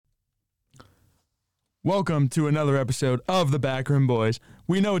Welcome to another episode of the Backroom Boys.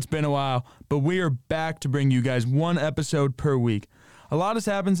 We know it's been a while, but we are back to bring you guys one episode per week. A lot has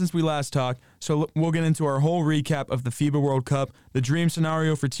happened since we last talked, so we'll get into our whole recap of the FIBA World Cup, the dream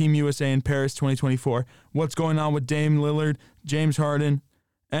scenario for Team USA in Paris 2024, what's going on with Dame Lillard, James Harden,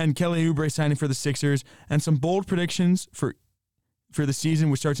 and Kelly Oubre signing for the Sixers, and some bold predictions for the season,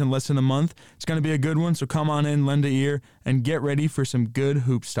 which starts in less than a month. It's going to be a good one, so come on in, lend an ear, and get ready for some good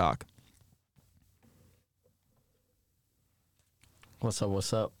hoop talk.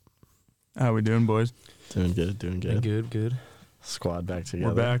 What's up? How we doing, boys? Doing good. Good. Squad back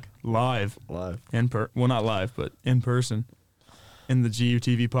together. We're back live. Live. Well, not live, but in person in the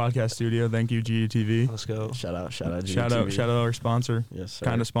GUTV podcast studio. Thank you, GUTV. Let's go. Shout out GUTV. Shout out our sponsor. Yes, sir.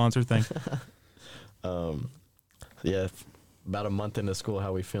 Kind of sponsor thing. Yeah, about a month into school,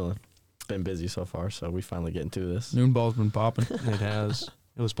 how we feeling? Been busy so far, so we finally getting to this. Noon ball's been popping. It has.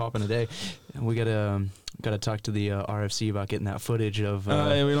 It was popping today. And we gotta talk to the RFC about getting that footage of. We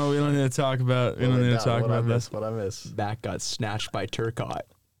don't need to talk about. We don't need to talk about this. What I miss? Back got snatched by Turcotte.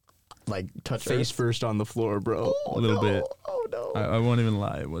 Like touch face earth? First on the floor, bro. Oh, A little no. bit. Oh no. I won't even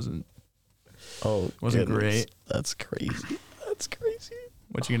lie. It wasn't Goodness. great. That's crazy.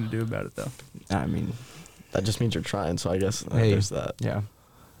 What you gonna do about it though? I mean, That just means you're trying. So I guess Hey. there's that. yeah.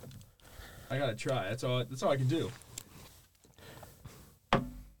 I gotta try. That's all I can do.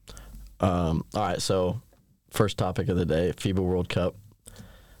 All right, so first topic of the day, FIBA World Cup.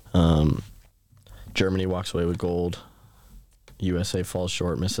 Germany walks away with gold. USA falls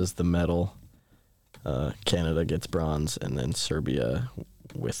short, misses the medal. Canada gets bronze, and then Serbia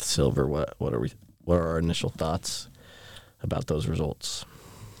with silver. What are our initial thoughts about those results?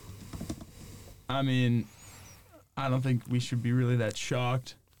 I mean, I don't think we should be really that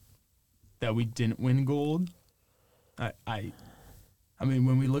shocked that we didn't win gold. I mean,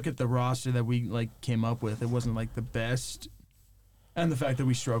 when we look at the roster that we came up with, it wasn't the best, and the fact that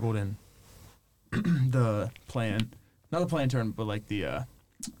we struggled in the not the play-in tournament, but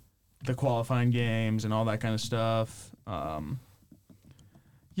the qualifying games and all that kind of stuff. Yeah,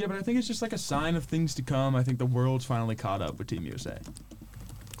 but I think it's just a sign of things to come. I think the world's finally caught up with Team USA.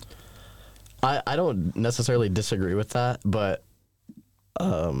 I don't necessarily disagree with that, but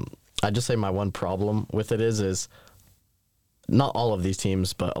I just say my one problem with it is not all of these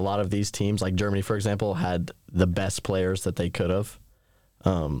teams, but a lot of these teams, like Germany, for example, had the best players that they could have.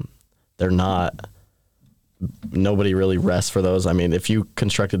 Nobody really rests for those. I mean, if you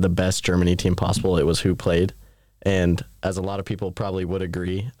constructed the best Germany team possible, it was who played. And as a lot of people probably would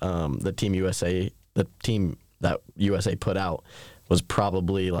agree, the team that USA put out was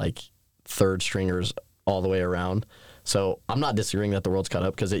probably third stringers all the way around. So I'm not disagreeing that the world's caught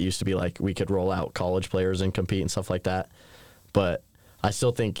up, because it used to be we could roll out college players and compete and stuff like that. But I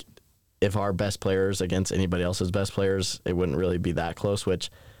still think if our best players against anybody else's best players, it wouldn't really be that close, which,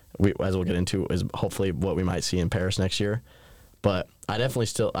 as we'll get into, is hopefully what we might see in Paris next year. But I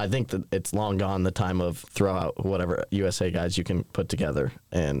think that it's long gone the time of throw out whatever USA guys you can put together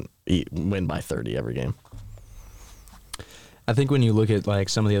and win by 30 every game. I think when you look at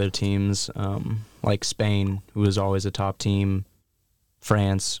some of the other teams, like Spain, who was always a top team,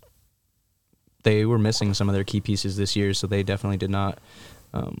 France, they were missing some of their key pieces this year, so they definitely did not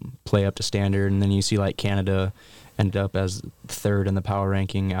play up to standard. And then you see Canada ended up as third in the power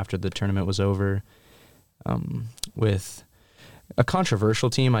ranking after the tournament was over, with a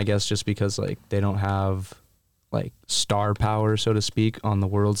controversial team, I guess, just because they don't have star power, so to speak, on the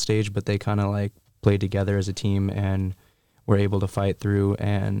world stage, but they kind of played together as a team and were able to fight through.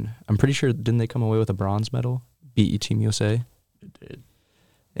 And I'm pretty sure, didn't they come away with a bronze medal? Beat Team USA? It did.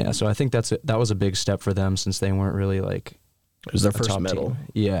 Yeah, so I think that was a big step for them, since they weren't really it was their first medal. Team.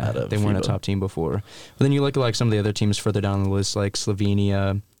 Yeah, they weren't a top team before. But then you look at some of the other teams further down the list, like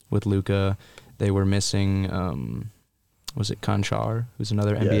Slovenia with Luka. They were missing, was it Konchar, who's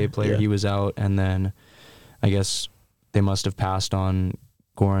another NBA player? Yeah. He was out, and then I guess they must have passed on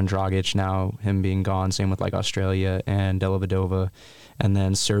Goran Dragic now, him being gone. Same with Australia and Dellavedova, and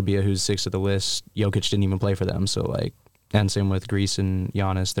then Serbia, who's sixth of the list. Jokic didn't even play for them, so and same with Greece and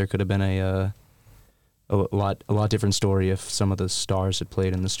Giannis. There could have been a lot different story if some of the stars had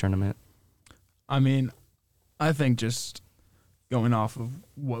played in this tournament. I mean, I think just going off of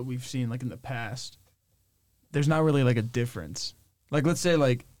what we've seen in the past, there's not really a difference. Let's say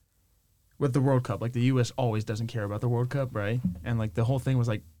with the World Cup, the U.S. always doesn't care about the World Cup, right? And the whole thing was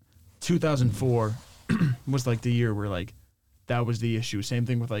 2004 was the year where that was the issue. Same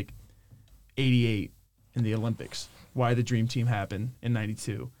thing with 88 in the Olympics. Why the Dream Team happened in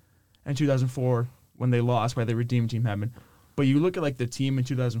 92. And 2004, when they lost, why the Redeem Team happened. But you look at the team in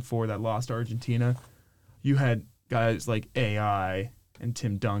 2004 that lost to Argentina, you had guys like AI and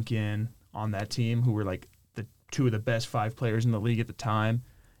Tim Duncan on that team who were like the two of the best 5 players in the league at the time.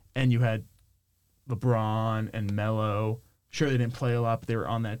 And you had LeBron and Melo. Sure, they didn't play a lot, but they were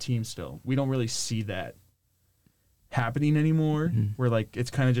on that team still. We don't really see that happening anymore, where like it's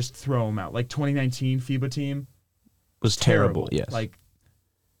kind of just throw them out. Like 2019 FIBA team was terrible. Yes. Like,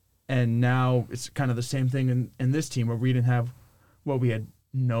 and now it's kind of the same thing in this team where we didn't have, we had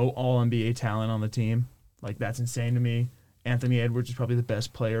no All-NBA talent on the team. Like, that's insane to me. Anthony Edwards is probably the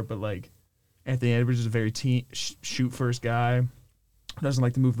best player, but like Anthony Edwards is a very shoot first guy. Doesn't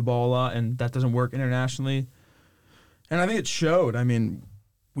like to move the ball a lot, and that doesn't work internationally. And I think it showed. I mean,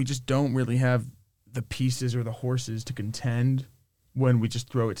 we just don't really have the pieces or the horses to contend when we just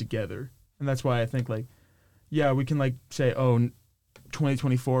throw it together. And that's why I think, like, yeah, we can, like, say,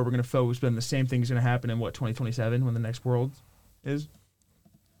 2024, we're going to focus, but then the same thing's going to happen in, 2027 when the next World is?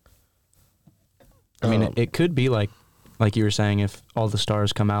 I mean, it could be like you were saying, if all the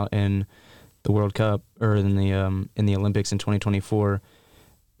stars come out in the World Cup or in the Olympics in 2024,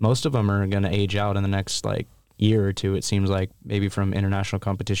 most of them are going to age out in the next, like, year or two, it seems like, maybe from international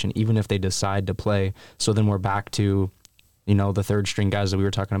competition, even if they decide to play. So then we're back to, the third string guys that we were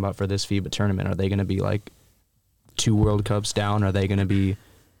talking about for this FIBA tournament. Are they going to be like 2 World Cups down? Are they going to be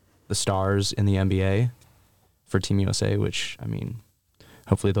the stars in the NBA for Team USA, which, I mean,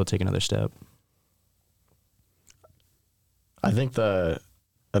 hopefully they'll take another step. I think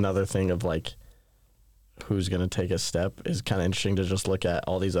another thing of like who's going to take a step is kind of interesting to just look at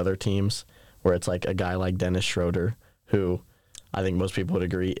all these other teams where it's like a guy like Dennis Schroeder, who I think most people would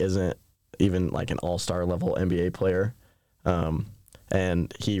agree isn't even like an all-star level NBA player.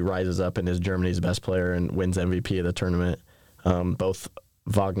 And he rises up and is Germany's best player and wins MVP of the tournament. Both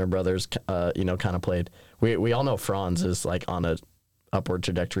Wagner brothers, kind of played. We all know Franz is like on a upward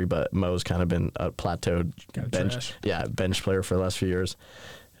trajectory, but Mo's kind of been a plateaued bench player for the last few years.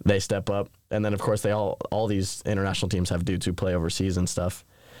 They step up, and then of course all these international teams have dudes who play overseas and stuff.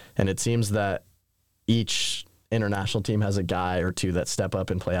 And it seems that each international team has a guy or two that step up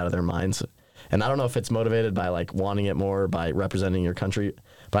and play out of their minds. And I don't know if it's motivated by like wanting it more, by representing your country,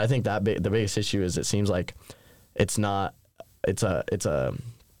 but I think that the biggest issue is it seems like it's the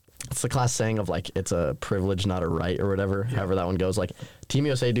class saying of like it's a privilege, not a right, or whatever. Yeah. However that one goes. Like Team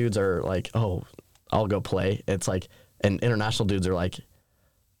USA dudes are like, oh, I'll go play. It's like, and international dudes are like,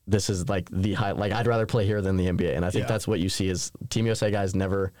 this is like the high. Like I'd rather play here than the NBA. And I think that's what you see is Team USA guys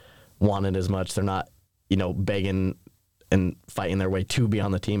never wanted as much. They're not, begging and fighting their way to be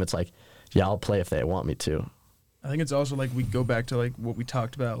on the team. It's like, yeah, I'll play if they want me to. I think it's also like we go back to like what we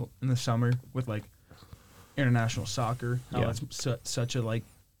talked about in the summer with like international soccer. How it's such a like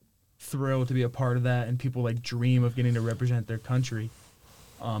thrill to be a part of that, and people like dream of getting to represent their country,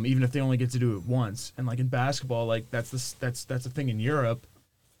 even if they only get to do it once. And like in basketball, like that's a thing in Europe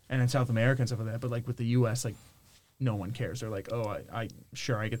and in South America and stuff like that. But like with the U.S., like no one cares. They're like, oh, I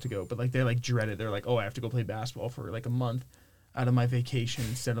get to go, but like they like dread it. They're like, oh, I have to go play basketball for like a month out of my vacation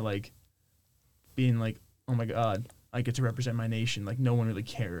instead of like being like, oh my God, I get to represent my nation. Like no one really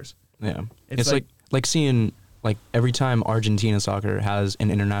cares. Yeah, it's like seeing. Like, every time Argentina soccer has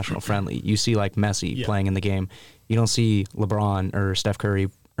an international friendly, you see, like, Messi playing in the game. You don't see LeBron or Steph Curry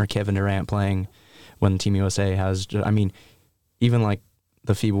or Kevin Durant playing when Team USA has... I mean, even, like,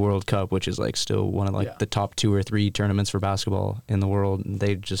 the FIBA World Cup, which is, like, still one of, like, the top 2 or 3 tournaments for basketball in the world,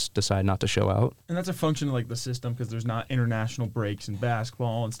 they just decide not to show out. And that's a function of, like, the system, because there's not international breaks in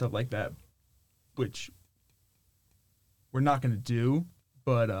basketball and stuff like that, which we're not going to do,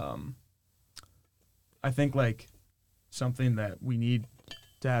 but... I think, like, something that we need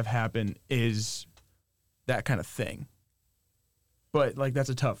to have happen is that kind of thing. But, like, that's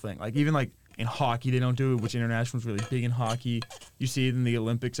a tough thing. Like, even, like, in hockey, they don't do it, which international is really big in hockey. You see it in the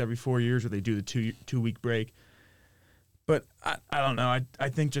Olympics every 4 years where they do the two-week break. But I don't know. I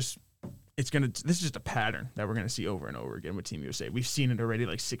think just this is just a pattern that we're going to see over and over again with Team USA. We've seen it already,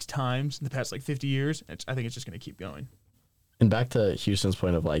 like, 6 times in the past, like, 50 years. And I think it's just going to keep going. And back to Houston's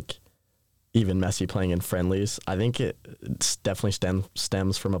point of, like, even Messi playing in friendlies, I think it definitely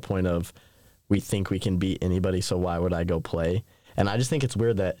stems from a point of we think we can beat anybody, so why would I go play? And I just think it's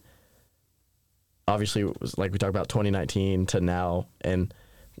weird that obviously it was like we talked about 2019 to now, and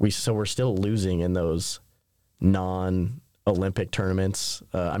we're still losing in those non-Olympic tournaments.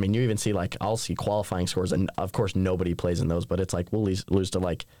 I mean, you even see like I'll see qualifying scores, and of course nobody plays in those, but it's like we'll lose to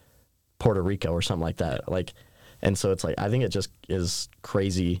like Puerto Rico or something like that. Like, and so it's like I think it just is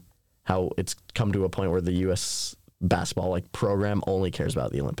crazy how it's come to a point where the U.S. basketball like program only cares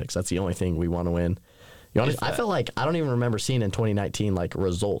about the Olympics. That's the only thing we want to win. I feel like I don't even remember seeing in 2019 like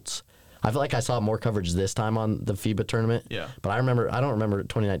results. I feel like I saw more coverage this time on the FIBA tournament. Yeah. But I don't remember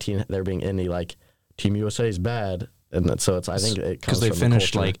 2019 there being any like Team USA is bad, and so I think it comes because they from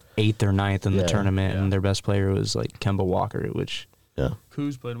finished the culture. like 8th or 9th in the Yeah. tournament, Yeah. and their best player was like Kemba Walker, which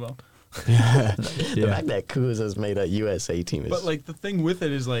Kuz played well. The fact that Kuz has made a USA team is. But like the thing with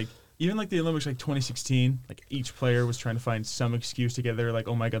it is like even like the Olympics like 2016, like each player was trying to find some excuse to get there. Like,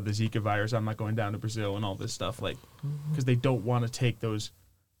 oh my God, the Zika virus, I'm not going down to Brazil and all this stuff. Like, because they don't want to take those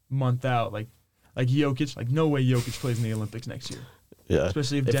month out. Like Jokic, like no way Jokic plays in the Olympics next year. yeah,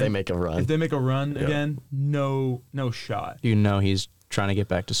 Especially if they make a run. If they make a run again, no shot. you know he's trying to get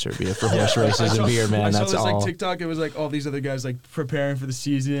back to Serbia for horse races and beer, man. I saw That's this all. like TikTok. It was like all these other guys like preparing for the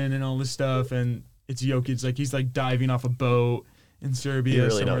season and all this stuff, and it's Jokic like he's like diving off a boat in Serbia. He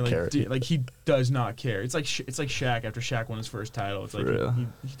really somewhere, don't like, care. like he does not care. It's like Shaq after Shaq won his first title. It's like real. he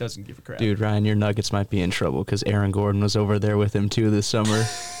doesn't give a crap. Dude, Ryan, your Nuggets might be in trouble because Aaron Gordon was over there with him too this summer.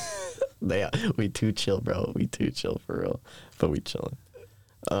 We too chill, bro. We too chill for real, but we chilling.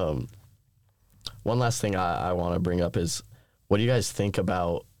 One last thing I want to bring up is, what do you guys think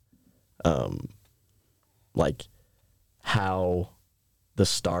about, like, how the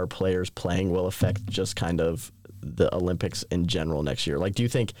star players playing will affect just kind of the Olympics in general next year? Like, do you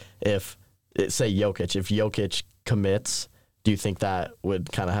think if Jokic commits, do you think that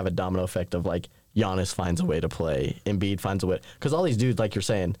would kind of have a domino effect of like Giannis finds a way to play, Embiid finds a way? Because all these dudes, like you're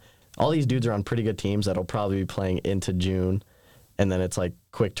saying, all these dudes are on pretty good teams that'll probably be playing into June, and then it's like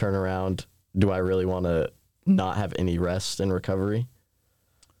quick turnaround. Do I really want to not have any rest and recovery?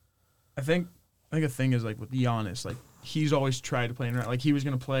 I think a thing is like with Giannis, like he's always tried to play in, like he was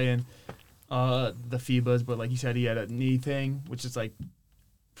gonna play in the FIBAs, but like he said, he had a knee thing, which is like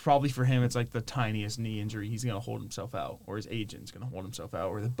probably for him it's like the tiniest knee injury. He's gonna hold himself out, or his agent's gonna hold himself out,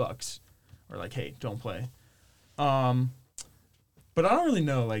 or the Bucks are like, hey, don't play. But I don't really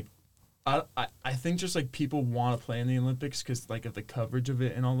know. Like I think just like people want to play in the Olympics because like of the coverage of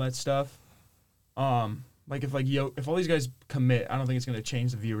it and all that stuff. Like if all these guys commit, I don't think it's going to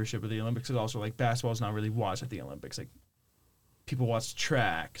change the viewership of the Olympics. Because also like basketball is not really watched at the Olympics. Like people watch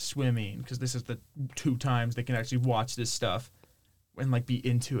track, swimming, because this is the 2 times they can actually watch this stuff and like be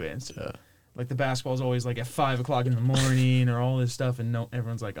into it. And so, like the basketball is always like at 5 o'clock in the morning or all this stuff, and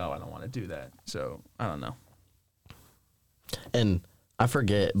everyone's like, oh, I don't want to do that. So I don't know. And I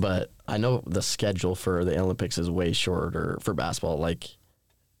forget, but I know the schedule for the Olympics is way shorter for basketball. Like.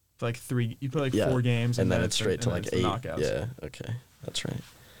 Like 3, you play like 4 games, and then it's straight to like 8 knockouts. Yeah, okay, that's right.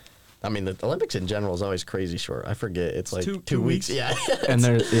 I mean, the Olympics in general is always crazy short. I forget it's like 2 weeks. Yeah, and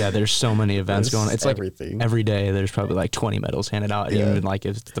there's so many events going on. It's everything. Like every day there's probably like 20 medals handed out, even like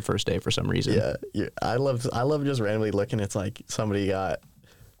if it's the first day for some reason. Yeah. I love just randomly looking. It's like somebody got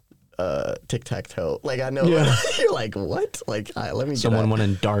tic-tac-toe. Like I know, you're like, what? Like let me. Someone won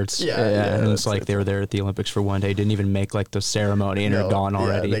in darts. Yeah, and it's like they were there at the Olympics for one day, didn't even make like the ceremony, and are gone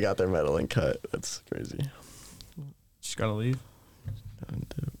already. Yeah, they got their medal and cut. That's crazy. Just gotta leave.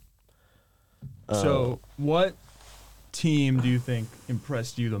 So, what team do you think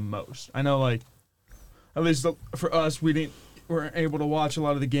impressed you the most? I know, like, at least for us, we weren't able to watch a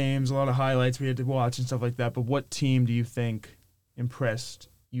lot of the games, a lot of highlights we had to watch and stuff like that. But what team do you think impressed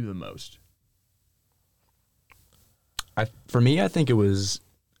you the most? For me, I think it was,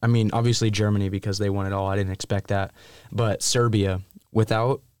 obviously Germany because they won it all. I didn't expect that. But Serbia,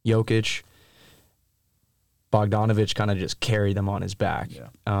 without Jokic, Bogdanovic kind of just carried them on his back. Yeah.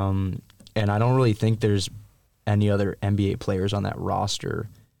 And I don't really think there's any other NBA players on that roster,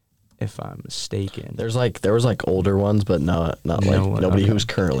 if I'm mistaken. There was older ones, but not like nobody who's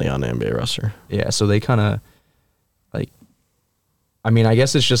currently on the NBA roster. Yeah, so they kind of I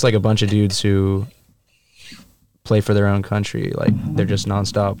guess it's just like a bunch of dudes who play for their own country. Like they're just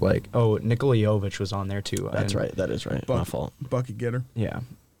nonstop. Like, Nikola Jovic was on there too. That's right. That is right. My fault. Bucket getter. Yeah,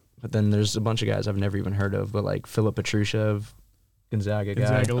 but then there's a bunch of guys I've never even heard of. But like Filip Petrushev, Gonzaga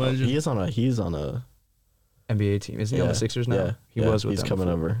legend. He's on a NBA team. Isn't he on the Sixers now? Yeah, he was with them. He's coming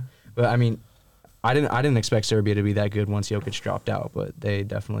before. over. But I didn't expect Serbia to be that good once Jokic dropped out. But they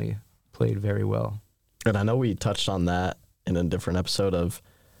definitely played very well. And I know we touched on that in a different episode of.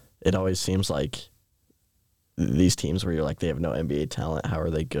 It always seems like these teams where you're like they have no NBA talent. How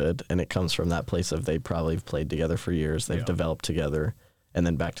are they good? And it comes from that place of they probably played together for years. They've developed together, and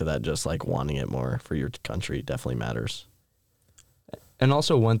then back to that just like wanting it more for your country definitely matters. And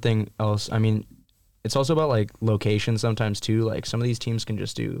also one thing else, it's also about like location sometimes too. Like some of these teams can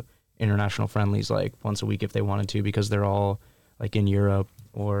just do international friendlies like once a week if they wanted to because they're all like in Europe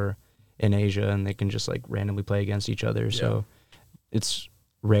or in Asia and they can just like randomly play against each other. Yeah. So it's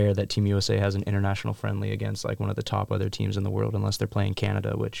rare that Team USA has an international friendly against like one of the top other teams in the world, unless they're playing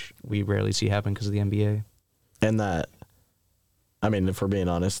Canada, which we rarely see happen because of the NBA. And that, I mean, if we're being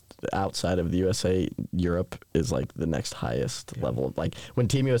honest, outside of the USA, Europe is like the next highest level. Like when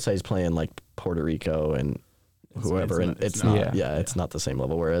Team USA is playing like Puerto Rico and whoever, it's not the same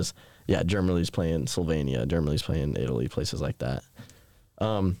level. Whereas, Germany's playing Slovenia, Germany's playing Italy, places like that.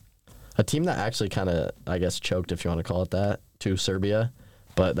 A team that actually kind of, I guess, choked, if you want to call it that, to Serbia,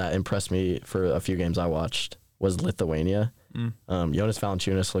 but that impressed me for a few games I watched was Lithuania. Jonas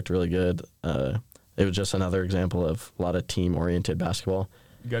Valanciunas looked really good. It was just another example of a lot of team-oriented basketball.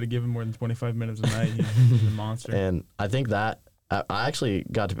 You got to give him more than 25 minutes a night. He's a monster. And I think that I actually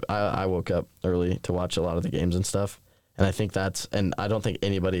I woke up early to watch a lot of the games and stuff, and I think and I don't think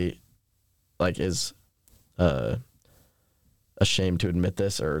anybody like is ashamed to admit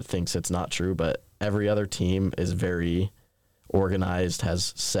this or thinks it's not true, but every other team is very organized,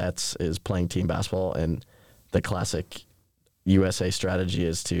 has sets, is playing team basketball, and the classic USA strategy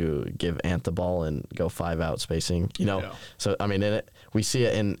is to give Ant the ball and go 5-out spacing, So, I mean, we see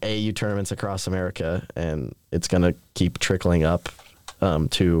it in AAU tournaments across America, and it's going to keep trickling up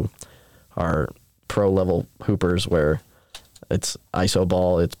to our pro-level hoopers where it's iso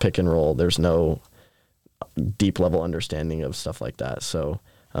ball, it's pick and roll. There's no deep-level understanding of stuff like that. So,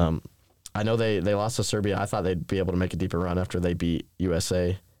 I know they lost to Serbia. I thought they'd be able to make a deeper run after they beat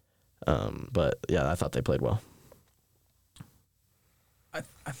USA. But, I thought they played well.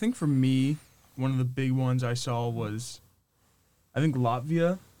 I think for me, one of the big ones I saw was, I think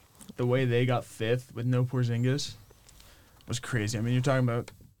Latvia, the way they got fifth with no Porzingis was crazy. I mean, you're talking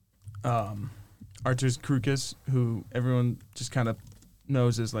about Arturs Krukas, who everyone just kind of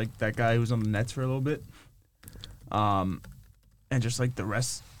knows as like that guy who was on the Nets for a little bit. And just like the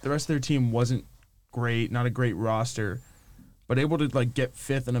rest of their team wasn't great, not a great roster, but able to like get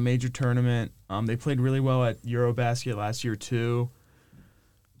fifth in a major tournament. They played really well at Eurobasket last year too.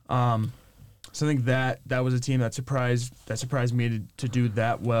 So I think that was a team that surprised me to do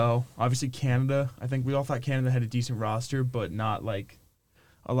that well. Obviously Canada, I think we all thought Canada had a decent roster, but not like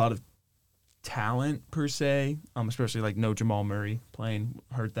a lot of talent per se. Especially like no Jamal Murray playing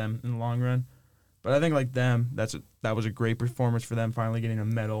hurt them in the long run. But I think like them, that was a great performance for them, finally getting a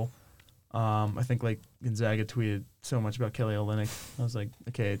medal. I think like Gonzaga tweeted so much about Kelly Olynyk. I was like,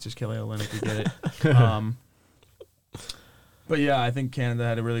 okay, it's just Kelly Olynyk, we get it. But yeah, I think Canada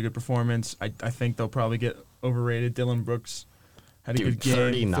had a really good performance. I think they'll probably get overrated. Dylan Brooks had a good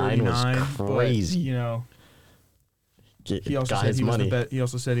game. 39 was crazy. But, he also said he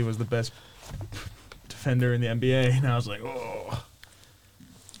also said he was the best defender in the NBA, and I was like, oh,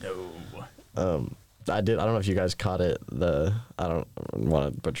 no. I don't know if you guys caught it. I don't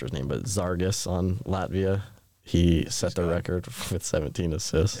want to butcher his name, but Zargas on Latvia. He set the record with 17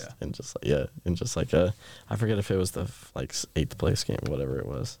 assists and just like I forget if it was the like 8th place game or whatever it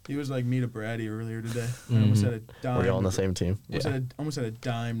was. He was like me to Brady earlier today. I almost had a dime. Were you all on the same team? Almost had a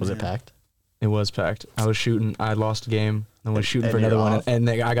dime. Was it packed? It was packed. I was shooting. I lost a game. I was shooting for another one, and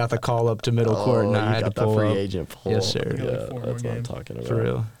I got the call up to middle court, and I had to pull the free up. agent pull. Yes, sir. Yeah, that's what I'm talking about.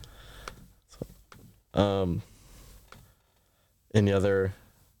 For real. Any other?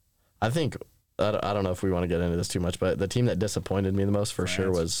 I think I don't know if we want to get into this too much, but the team that disappointed me the most for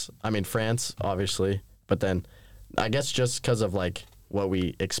sure was, France, obviously, but then I guess just because of like what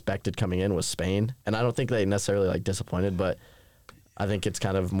we expected coming in was Spain, and I don't think they necessarily like disappointed, but I think it's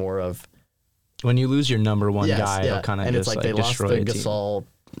kind of more of when you lose your number one guy, it'll kind of and just it's like they lost the Gasol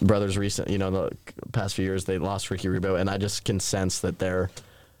brothers the past few years. They lost Ricky Rubio, and I just can sense that they're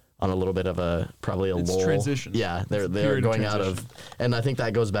on a little bit of probably a lull. Transition. Yeah, they're going out of, and I think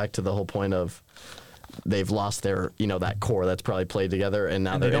that goes back to the whole point of they've lost their, that core that's probably played together, and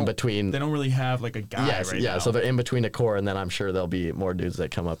now they're in between. They don't really have like a guy now. So they're in between a core, and then I'm sure there'll be more dudes that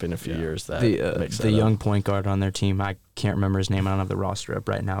come up in a few years that mix that the young up. point guard on their team, I can't remember his name. I don't have the roster up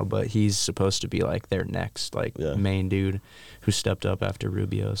right now, but he's supposed to be like their next main dude who stepped up after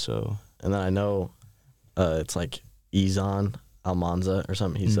Rubio. So, and then I know it's like Izan Almanza or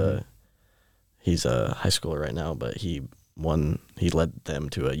something. He's a high schooler right now, but he led them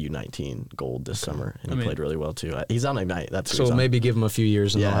to a U19 gold this summer, and he played really well too. He's on Ignite. That's so maybe give him a few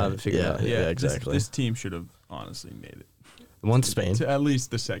years and they'll have it figured out. Yeah, exactly. This team should have honestly made it. Once Spain to at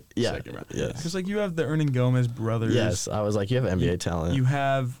least the second round. Yes. Because like you have the Hernan Gomez brothers. Yes, I was like, you have NBA talent. You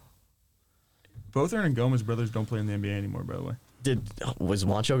have both Hernan Gomez brothers don't play in the NBA anymore, by the way. Was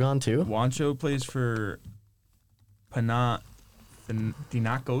Juancho gone too? Juancho plays for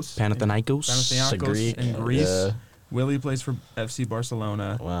Panathinaikos in Greece. Yeah. Willie plays for FC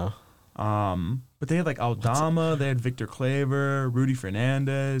Barcelona. Wow. But they had like Aldama, they had Victor Claver, Rudy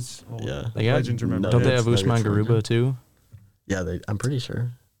Fernandez. Legends remember. Don't they have Nuggets, Usman Garuba too? Yeah, I'm pretty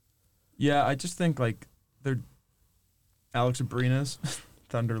sure. Yeah, I just think like they're Alex Abrinas,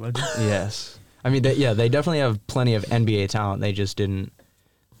 Thunder legend. Yes. I mean, they definitely have plenty of NBA talent. They just didn't.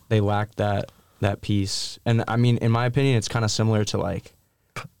 They lacked that piece. And I mean, in my opinion, it's kind of similar to like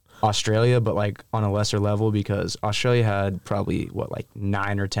Australia, but like on a lesser level, because Australia had probably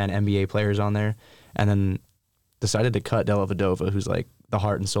 9 or 10 NBA players on there, and then decided to cut Dellavedova, who's like the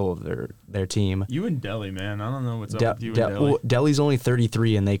heart and soul of their team. You and Delhi, man. I don't know what's up with you and Delhi. Well, Delhi's only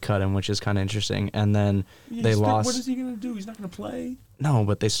 33, and they cut him, which is kind of interesting. And then they lost. What is he going to do? He's not going to play. No,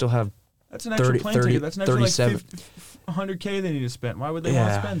 but they still have. That's an extra plane ticket. That's an extra like $100K they need to spend. Why would they want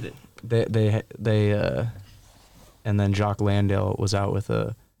to spend it? They and then Jock Landale was out with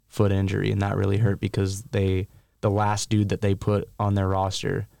a foot injury, and that really hurt because the last dude that they put on their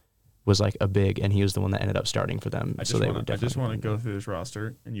roster was like a big, and he was the one that ended up starting for them. I just want to go through this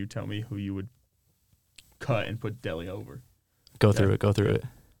roster, and you tell me who you would cut and put Delhi over. Go through it.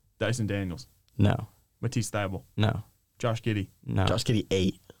 Dyson Daniels. No. Matisse Thybulle. No. Josh Giddey. No. Josh Giddey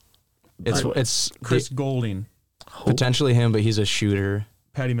 8. It's Chris Golding. Potentially him, but he's a shooter.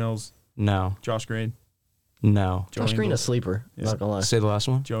 Patty Mills. No. Josh Green. No. Josh Green a sleeper. Yeah. Not gonna lie. Say the last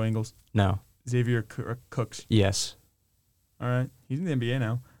one. Joe Ingles. No. Xavier Cooks. Yes. All right. He's in the NBA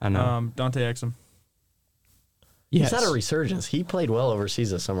now. I know. Dante Exum. Yes. He's had a resurgence. He played well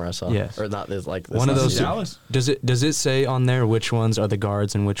overseas this summer, I saw. Yes. Or not this like this one of those. Dallas. Does it say on there which ones are the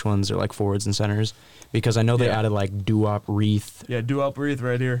guards and which ones are like forwards and centers? Because I know they added like Duop Reith. Yeah, Duop Reith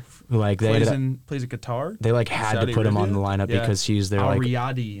right here. Like plays a guitar. They like had Saudi to put him Arabia? on the lineup because he's their like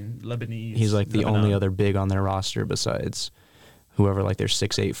Riyadi in Lebanese. he's like the only other big on their roster besides whoever like their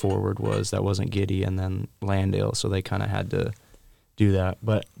 6'8" forward was that wasn't Giddey, and then Landale, so they kind of had to do that.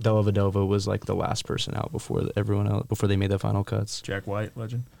 But Dellavedova was like the last person out before everyone else, before they made the final cuts. Jack White,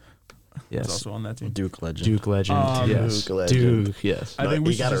 legend. Yes. He's also on that team. Duke legend. Yes. Duke legend. Duke, yes. I think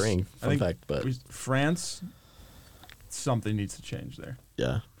we got a ring. Fun fact, but France, something needs to change there.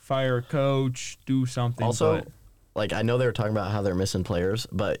 Yeah. Fire a coach, do something. Also, like I know they were talking about how they're missing players,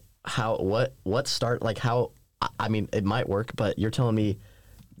 but I mean, it might work, but you're telling me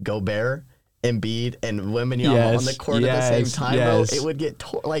Gobert, Embiid, and Wembanyama on the court at the same time, bro? It would get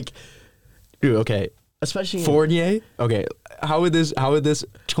Dude, okay. Especially Fournier. Okay, how would this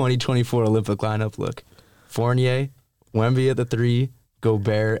 2024 Olympic lineup look? Fournier, Wemby at the 3,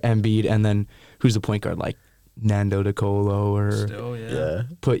 Gobert, Embiid, and then who's the point guard? Like Nando DeColo or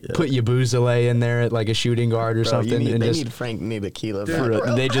put Yabusele in there at like a shooting guard or something. They need Frank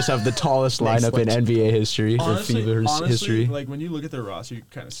Ntilikina. They just have the tallest lineup in NBA history or FIBA history. Like when you look at their roster, you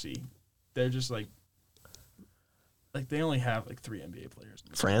kind of see they're just like they only have like 3 NBA players.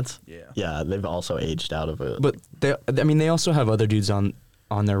 France? Yeah, they've also aged out of it. But they also have other dudes on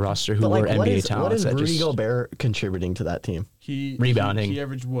their roster who were NBA talents. What is Rudy Gobert contributing to that team? Rebounding. He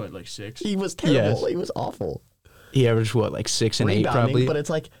averaged what, like 6? He was terrible. Yes. He was awful. He averaged what, like 6 and 8 probably. But it's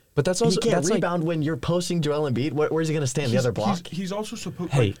like, that's also he can't rebound when you're posting Joel Embiid. Where's he going to stand? The other block? He's also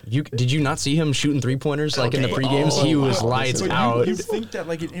supposed. Hey, did you not see him shooting 3-pointers like in the pre-games? He was lights out. You think that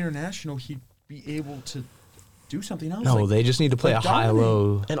like in international he'd be able to do something else? No, they just need to play a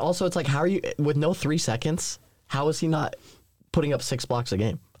high-low. And also, it's like, how are you with no 3 seconds? How is he not putting up 6 blocks a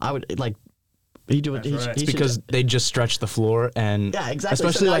game? I would like. It's because they just stretch the floor and exactly.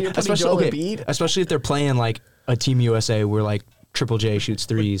 Especially if they're playing like a Team USA where like Triple J shoots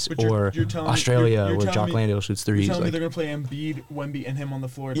threes, or Australia where Jock Landale shoots threes. You're telling me they're gonna play Embiid, Wemby, and him on the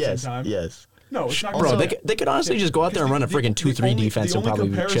floor at the same time? Yes. No, it's not. Bro, they could honestly just go out there and run a freaking 2-3 defense and probably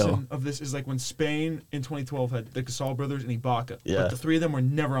be chill. The only comparison of this is like when Spain in 2012 had the Gasol brothers and Ibaka. Yeah. But the 3 of them were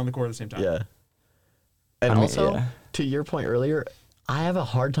never on the court at the same time. Yeah. And to your point earlier, I have a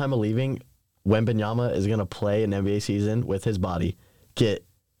hard time believing Wembanyama is going to play an NBA season with his body, get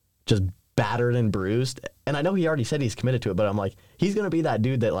just battered and bruised. And I know he already said he's committed to it, but I'm like, he's going to be that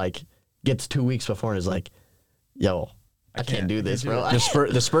dude that like gets 2 weeks before and is like, yo, I can't do this, bro.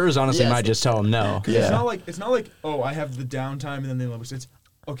 The Spurs honestly might just tell him no. Yeah. It's not like, oh, I have the downtime and then the Olympics. It's,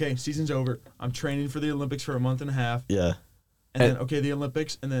 okay, season's over. I'm training for the Olympics for a month and a half. Yeah. And then, okay, the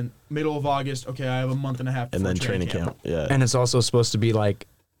Olympics, and then middle of August, okay, I have a month and a half before and then training camp. Yeah. And it's also supposed to be like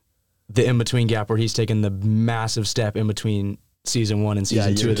the in-between gap where he's taking the massive step in between season 1 and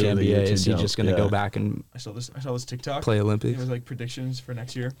season 2 of the NBA. Is he just going to go back and I saw this TikTok. Play Olympics? It was like predictions for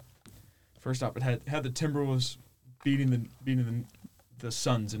next year. First up, it had the Timberwolves beating the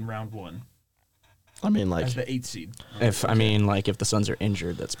Suns in round 1. I mean, like as the 8th seed. If the Suns are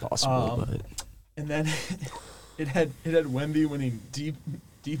injured, that's possible. But and then it had Wemby winning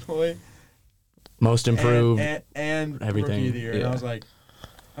D-boy, Most improved. and everything. Rookie of the Year. And Yeah. I was like,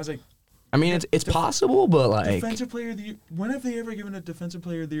 I mean, it's possible, but like Defensive Player of the Year. When have they ever given a Defensive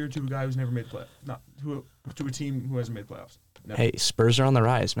Player of the Year to a guy who's never made to a team who hasn't made playoffs? Never. hey, Spurs are on the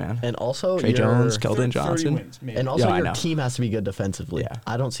rise, man. And also, Trey Jones, Keldon 30 Johnson. wins, maybe. and also Yeah, I your know. team has to be good defensively. Yeah.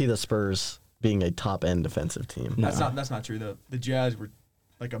 I don't see the Spurs being a top end defensive team. No. That's not true though. The Jazz were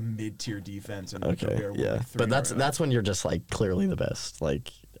like a mid-tier defense, and Okay, Gobert won yeah, like 3 but in a row. that's when you're just like clearly the best,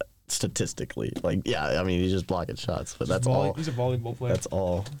 like statistically. Like, yeah, I mean, he's just blocking shots, but that's all. He's a volleyball player. That's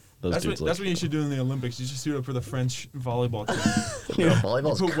all. Those That's dudes. what you should do in the Olympics. You should suit up for the French volleyball team.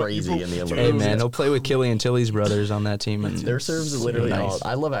 Volleyball's You put- crazy you in the put- Olympics. Hey man, he'll play with Killian Tilly's brothers on that team, and Their serves are literally nice. all.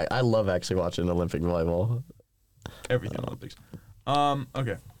 I love actually watching Olympic volleyball. Everything Olympics.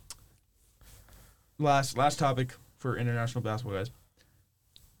 Okay. Last topic for international basketball guys.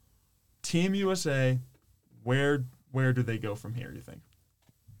 Team USA, where do they go from here? You think?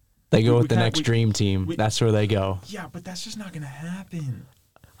 They go We with the can't- next dream team. That's where they go. Yeah, but that's just not gonna happen.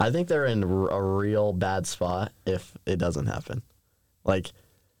 I think they're in a real bad spot if it doesn't happen. Like,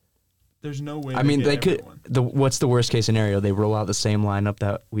 There's no way. I mean, get they could. everyone. What's the worst case scenario? They roll out the same lineup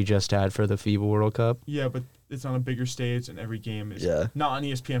that we just had for the FIBA World Cup. Yeah, but it's on a bigger stage, and every game is Yeah. not on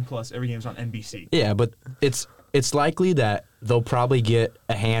ESPN Plus. Every game's on NBC. Yeah, but it's likely that they'll probably get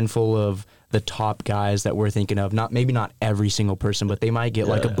a handful of the top guys that we're thinking of. Maybe not every single person, but they might get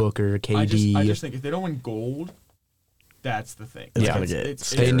like a Yeah. Booker, KD. I just think if they don't win gold, that's the thing. It's Yeah. gonna get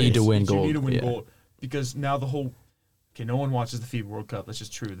They need to win You gold. need to win Yeah. gold because now the whole no one watches the FIBA World Cup. That's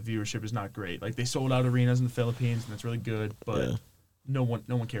just true. The viewership is not great. Like they sold out arenas in the Philippines, and that's really good, but Yeah. no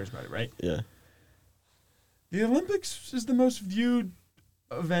one cares about it, right? yeah. The Olympics is the most viewed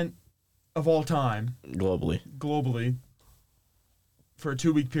event of all time globally for a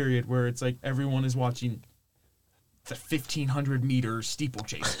 2-week period where it's like everyone is watching the 1,500 meter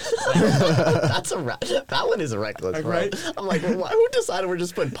steeplechase. That one is a reckless, Like, bro. right? I'm like, who decided we're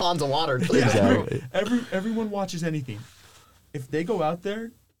just putting ponds of water? Exactly. Everyone watches anything. If they go out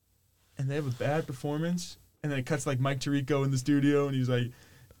there and they have a bad performance, and then it cuts like Mike Tirico in the studio, and he's like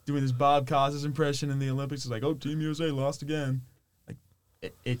doing this Bob Costas impression in the Olympics. It's like, oh, Team USA lost again. Like,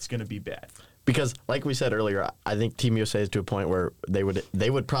 it's gonna be bad. Because, like we said earlier, I think Team USA is to a point where they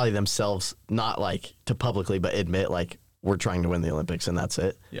would probably themselves not like to publicly, but admit like we're trying to win the Olympics and that's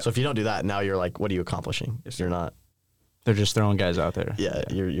it. Yeah. So if you don't do that, now you're like, what are you accomplishing? Yes, sir. You're not. They're just throwing guys out there. Yeah,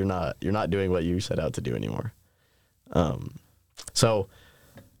 you're not doing what you set out to do anymore. So,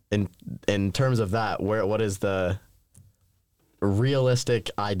 in terms of that, what is the realistic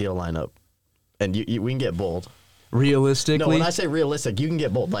ideal lineup? And we can get bold. Realistically, No, when I say realistic, you can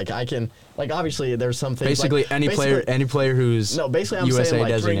get bold. Like I can, like obviously there's some things. basically like, any player who's No, basically I'm USA saying,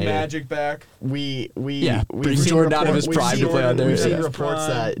 like, bring Bring designated. Magic back. we Yeah, we've bring seen Jordan out of his we've prime seen to play out there. We've seen Yeah. reports Prime.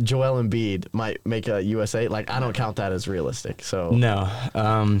 that Joel Embiid might make a USA. Like I don't count that as realistic. So No,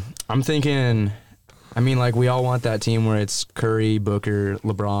 I'm thinking. I mean, like we all want that team where it's Curry, Booker,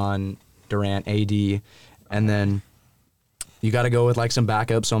 LeBron, Durant, AD, and then you got to go with like some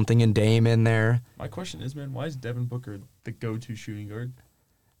backup. So I'm thinking Dame in there. My question is, man, why is Devin Booker the go-to shooting guard?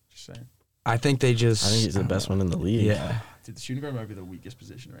 Just saying. I think they just. I think he's the best one in the league. Yeah, Dude, the shooting guard might be the weakest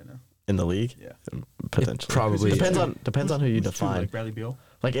position right now. in the league. Yeah. Potentially. probably depends on who you Who's true, define. like Bradley Beal.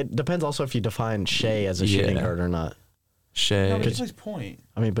 Like it depends also if you define Shea as a shooting Yeah. guard or not. Shea. No, but he plays point.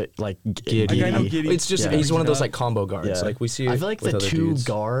 I mean, but like Giddey. I know Giddey. It's just Yeah. he's one of those Yeah. like combo guards. Yeah. Like we see. I feel like with the other two dudes.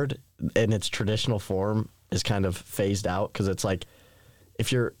 guard in its traditional form is kind of phased out because it's like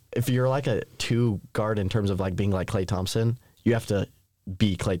if you're like a two guard in terms of like being like Klay Thompson, you have to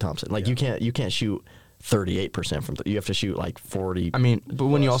be Klay Thompson. Like you can't shoot 38% from you have to shoot like 40. I mean, but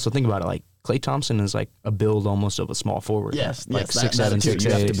when you also think about it, like Klay Thompson is like a build almost of a small forward. Yes, like that 6'7", too. 6'8".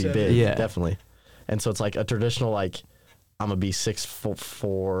 You have to be big. Yeah, Definitely. And so it's like a traditional like I'm gonna be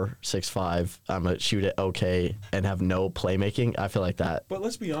 6'4", 6'5". I'm gonna shoot it okay and have no playmaking. I feel like that. But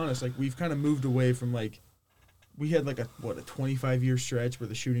let's be honest, like we've kind of moved away from like we had like a 25-year stretch where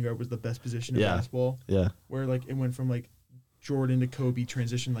the shooting guard was the best position in Yeah. basketball, Yeah. where like it went from like Jordan to Kobe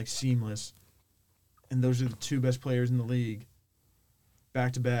transition like seamless, and those are the two best players in the league,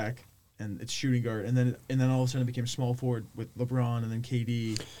 back to back, and it's shooting guard, and then all of a sudden it became small forward with LeBron and then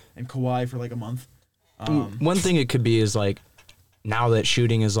KD and Kawhi for like a month. One thing it could be is like now that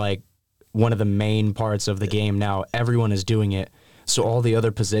shooting is like one of the main parts of the game now, everyone is doing it. So all the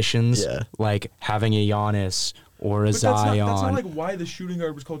other positions, Yeah. like having a Giannis or a But Zion. that's not like why the shooting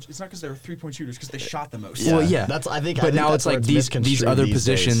guard was called. It's not because they were 3-point shooters, because they shot the most. Well, yeah. That's I think. but now that's it's where like these misconstrued other these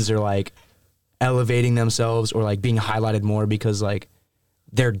positions days. are like elevating themselves or like being highlighted more because like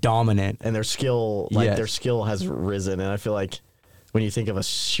they're dominant. and their skill, Yes. their skill has risen, and I feel like when you think of a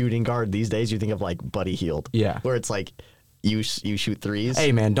shooting guard these days, you think of like Buddy Hield. Yeah. Where it's like you shoot threes.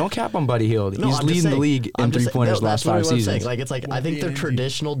 Hey man, don't cap on Buddy Hield. No, He's I'm just leading the saying- league I'm in just 3-pointers saying- no, last that's what 5 I'm seasons. saying. Like it's like I Well, think the PNG.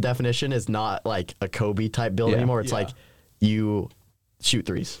 traditional definition is not like a Kobe type build Yeah. anymore. It's Yeah. like you shoot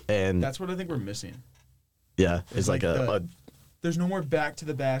threes, and That's what I think we're missing. yeah, it's like the- There's no more back to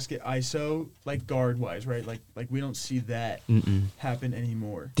the basket ISO like guard wise, right? Like we don't see that happen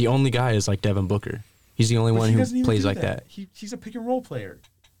anymore. The only guy is like Devin Booker. He's the only But one he who doesn't even plays do like that. He's a pick and roll player.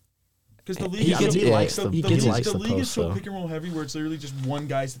 Because the league He is gets- so, he likes the, the- the, he league, likes the the league is post, so though. pick and roll heavy where it's literally just one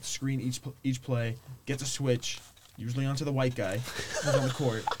guy's at the screen each play, gets a switch, usually onto the white guy who's on the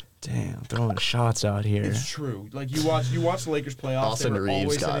court. Damn, throwing shots out here. It's true. Like you watch the Lakers playoffs. Austin they were Reeves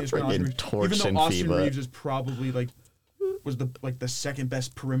always got sending screen Austin friggin' Reeves. torched Even in though Austin FIBA. Reeves is probably was the second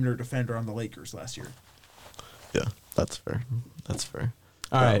best perimeter defender on the Lakers last year. yeah, that's fair. That's fair.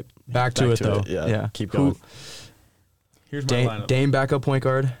 All right, back to it though. Yeah, keep going. Here's my Dame, lineup. Dame backup point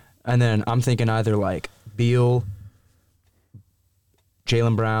guard, and then I'm thinking either like Beal,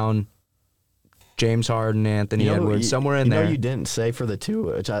 Jaylen Brown, James Harden, Anthony Edwards, somewhere in there. You didn't say for the two,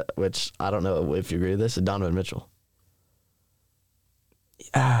 which I don't know if you agree with this, is Donovan Mitchell.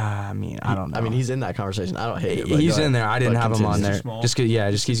 I mean, I don't know. I mean, he's in that conversation. I don't hate it. but He's go in ahead. there. I didn't But have him on continue. there. Small. Just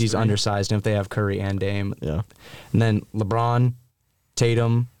because he's three. undersized, and if they have Curry and Dame, Yeah. and then LeBron,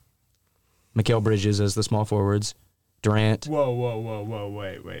 Tatum, Mikal Bridges as the small forwards, Durant. Whoa,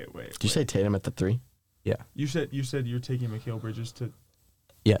 wait. Did you say Tatum at the 3? Yeah. You said you're taking Mikal Bridges to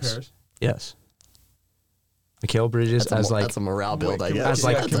Yes. Paris? Yes. Mikal Bridges That's as like a morale build, I Wait, guess. as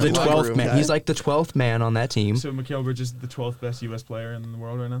like Yeah, the that's a 12th room man. guy. He's like the 12th man on that team. So Mikal Bridges is the 12th best U.S. player in the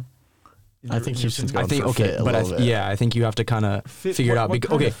world right now. I think Houston's I going think for okay, fit a but little bit. I think you have to kind of figure it out.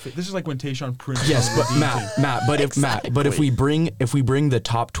 Okay, This is like when Tayshaun Prince. yes, was but on the team. Matt, if we bring the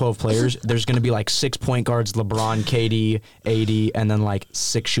top 12 players, there's going to be like 6 point guards, LeBron, KD, AD, and then like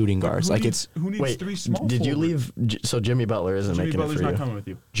 6 shooting guards. Who Like needs, it's who needs Wait, 3 small did you forwards? leave? So Jimmy Butler isn't Jimmy making Butler's it for not you. coming with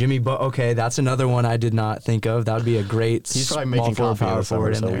you. Jimmy. Okay, that's another one I did not think of. That would be a great He's probably small making forward, coffee in power the summer,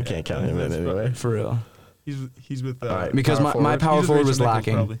 forward in so we there can't count him in That's anyway. for real. He's with right. Because Power my forward? power He's with forward was Rachel Nichols,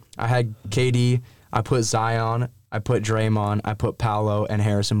 lacking. probably. I had KD, I put Zion, I put Draymond, I put Paolo, and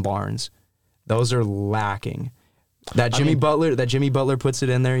Harrison Barnes. Those are lacking. That Jimmy Butler puts it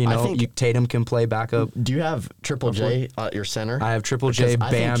in there. You I know, think- Tatum can play backup. Do you have Triple J at your center? I have Triple J, Because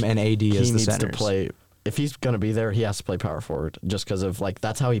I Bam, think and AD he as the needs centers. to play. If he's going to be there, he has to play power forward just because of like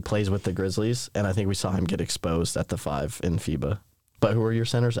that's how he plays with the Grizzlies, and I think we saw him get exposed at the 5 in FIBA. But who are your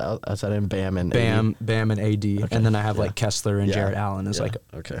centers outside him? Bam and AD? Bam, and AD, and then I have like Kessler and Yeah. Jarrett Allen as Yeah. like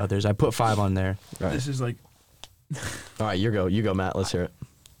Okay. others. I put 5 on there. Right. This is like, All right, you go, Matt. Let's hear it.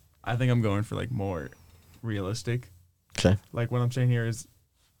 I think I'm going for like more realistic. Okay. Like what I'm saying here is,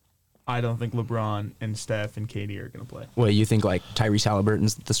 I don't think LeBron and Steph and KD are going to play. Wait, you think like Tyrese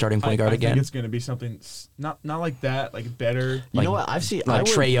Halliburton's the starting point guard I again? think it's going to be something not like that, like better. You Like- know what? I've seen like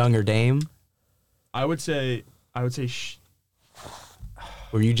Trey Young or Dame? I would say.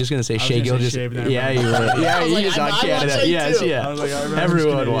 Were you just gonna say I was Shea gonna say Gilgeous? Shea, but then I Yeah, you remembered. were. Yeah, I was he like, is on I want Canada. Shea Yes, too. yeah. I was like, I remember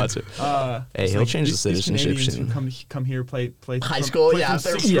Everyone Canadian. wants it. Hey, It's he'll like change the these citizenship Canadians who soon. come here, play high from- school. play Yeah,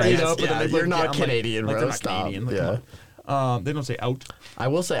 from they're straight yeah, up, and then they you're look not down Canadian, like bro. they're not Stop. Canadian. Like, Yeah. come on. They don't say out. I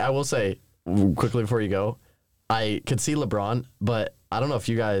will say quickly before you go, I could see LeBron, but I don't know if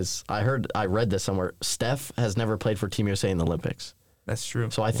you guys. I read this somewhere. Steph has never played for Team USA in the Olympics, That's true.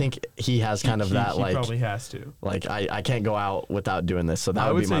 so I think he has kind of that he like. probably has to. Like I can't go out without doing this, so that I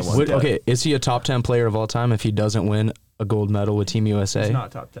would would be my say one. Would- bet. okay, is he a top 10 player of all time if he doesn't win a gold medal with Team USA? It's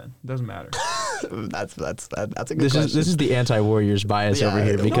not top 10. Doesn't matter. that's a good This question. is the anti-Warriors bias Yeah, over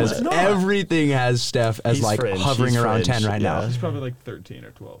here no, because it's not. everything has Steph as He's like fringe, hovering he's around fringe, 10 right now. yeah. He's probably like 13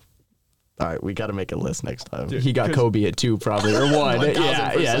 or 12. All right, we got to make a list next time. Dude. He got 'Cause- Kobe at 2 probably or 1.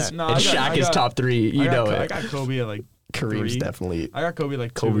 Yeah, 1000%. yes. No, and I got- Shaq is top 3. You know I it. got Kobe at like Kareem's 3. definitely. I got Kobe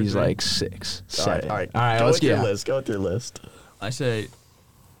like 2 or Kobe's 3. like 6, 7. All right. All right, Go let's with your get list. Go with your list. I say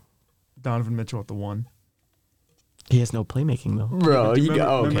Donovan Mitchell at the 1. He has no playmaking though. Bro, you Remember-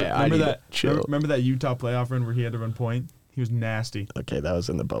 go. remember- Okay, I remember need that, to chill. Remember that Utah playoff run where he had to run point? He was nasty. Okay, that was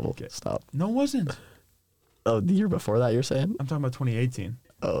in the bubble. Okay. Stop. No, it wasn't. Oh, the year before that, you're saying? I'm talking about 2018.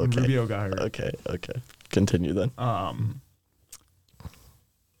 Oh, When okay. Rubio got hurt. Okay. Continue then.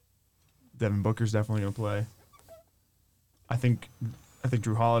 Devin Booker's definitely gonna play. I think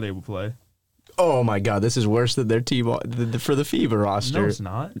Drew Holiday will play. Oh my God, this is worse than their team for the FIBA roster. No, it's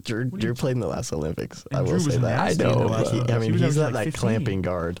not. Drew What are you played in the last Olympics. And I will Drew say was that. nasty I know, in the last but- Olympics. I mean, He was he's averaging that like 15. clamping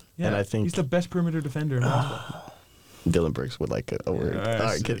guard, Yeah, and I think he's the best perimeter defender in basketball. Dylan Brooks would like a word. Yeah, All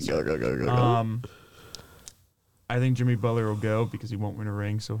right, it's- go. I think Jimmy Butler will go because he won't win a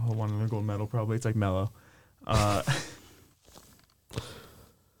ring, so he'll want another gold medal probably. It's like Melo.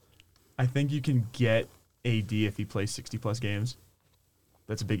 I think you can get AD if he plays 60-plus games.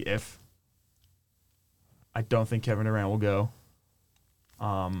 That's a big if. I don't think Kevin Durant will go.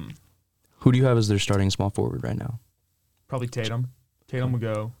 Who do you have as their starting small forward right now? Probably Tatum. Tatum will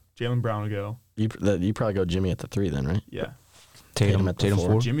go. Jaylen Brown will go. You probably go Jimmy at the 3 then, right? Yeah. Tatum at the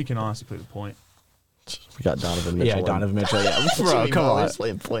 4. Jimmy can honestly play the point. We got Donovan Mitchell. Yeah, Donovan Mitchell. Yeah, bro, Jimmy come on. Butler's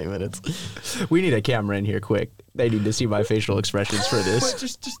playing point minutes. We need a camera in here quick. They need to see my facial expressions for this. But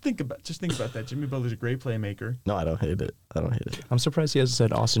just think about that. Jimmy Butler's a great playmaker. No, I don't hate it. I'm surprised he hasn't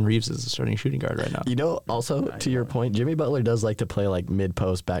said Austin Reeves as the starting shooting guard right now. You know, also to your point, Jimmy Butler does like to play like mid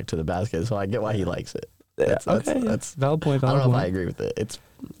post back to the basket, so I get why he likes it. That's valid point. I don't know if I agree with it. It's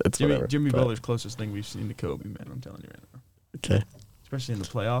whatever. Jimmy Butler's closest thing we've seen to Kobe, man. I'm telling you right now. Okay. Especially in the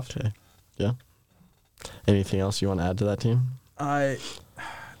playoffs. Okay. Yeah. Anything else you want to add to that team?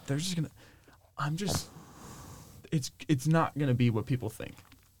 It's not gonna be what people think.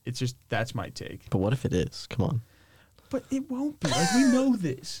 It's just that's my take. But what if it is? Come on. But it won't be. Like, we know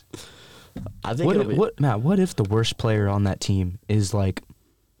this. I think What if the worst player on that team is like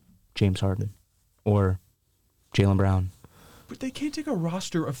James Harden or Jaylen Brown? But they can't take a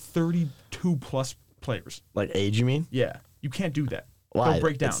roster of 32 plus players. like age, you mean? Yeah, you can't do that. Why? They'll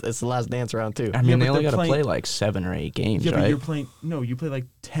break down. It's the last dance round too. I mean, but they only they're got to playing- play like 7 or 8 games, Yeah, right? but you play like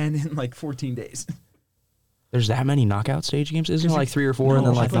 10 in like 14 days. There's that many knockout stage games? Isn't it like 3 or 4 and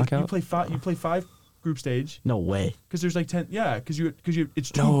then like knockout? You play 5 group stage No way. because there's like 10. Yeah, because it's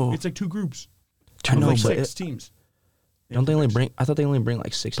two. No. It's like 2 groups. I know, Like but 6 teams. don't they only bring? I thought they only bring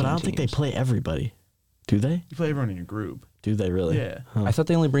like 16. But I don't think they teams. play everybody. Do they? You play everyone in your group. Do they really? Yeah. Huh. I thought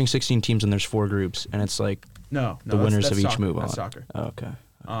they only bring 16 teams and there's 4 groups and it's like No, the that's winners of each soccer. move That's on. soccer. Oh, okay.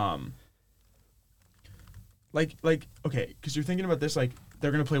 Okay, because you're thinking about this, like,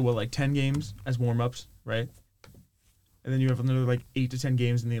 they're going to play, like 10 games as warm-ups, right? And then you have another, like, 8 to 10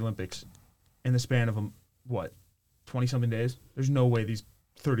 games in the Olympics in the span of, 20-something days? There's no way these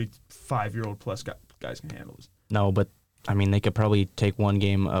 35-year-old plus guys can handle this. No, but I mean, they could probably take one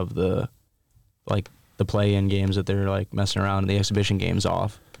game of the play-in games that they're like messing around, the exhibition games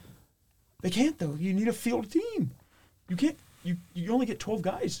off. They can't, though. You need a field team. You can't. You only get 12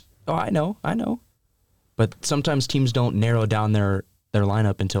 guys. Oh, I know. But sometimes teams don't narrow down their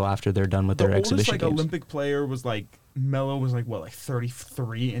lineup until after they're done with their exhibition The oldest, games. Olympic player was, Melo was,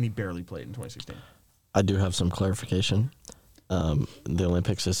 33, and he barely played in 2016. I do have some clarification. The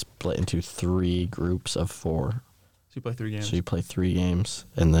Olympics is split into 3 groups of 4. So you play 3 games. So you play 3 games,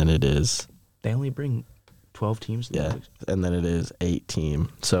 and then it is They only bring 12 teams to the Olympics? and then it is 8 team.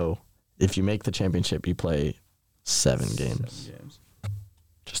 So if you make the championship, you play 7 games. 7 games.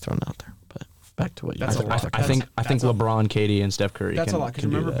 Just throwing it out there. But back to what you That's said. a lot. I think That's a- LeBron, KD, and Steph Curry That's can, a lot, because can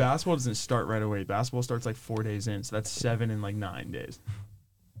do remember, that. basketball doesn't start right away. Basketball starts 4 days in, so that's 7 in 9 days.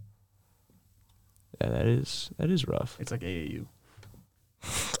 Yeah, that is rough. It's like AAU.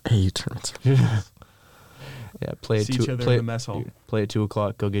 Hey, tournaments. Yeah, play See at each 2 other play, in the mess hall. play at 2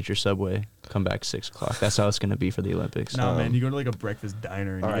 o'clock. Go get your Subway. Come back 6 o'clock. That's how it's gonna be for the Olympics. No, man, you go to a breakfast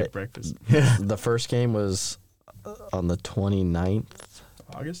diner and you all get right. breakfast. The first game was on the 29th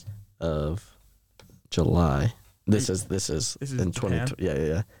August? of July. This is in Japan? 20.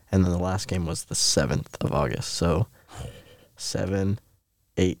 Yeah. And then the last game was the 7th of August. So 7,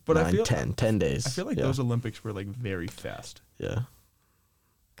 8, But I 9, feel- 10 days. I feel like those Olympics were very fast. Yeah.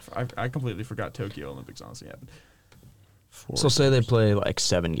 I completely forgot Tokyo Olympics honestly happened. So say they play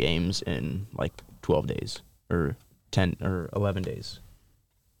 7 games in 12 days or 10 or 11 days.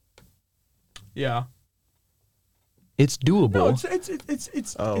 Yeah. It's doable. No,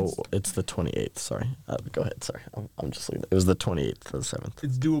 It's the 28th. Sorry. Go ahead. Sorry. I'm just looking. It was the 28th to the 7th.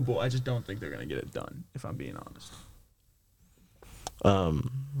 it's doable. I just don't think they're gonna get it done, if I'm being honest.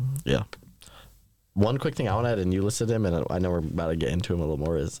 Yeah. One quick thing I want to add, and you listed him, and I know we're about to get into him a little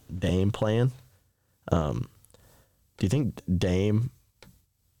more, is Dame playing. Do you think Dame,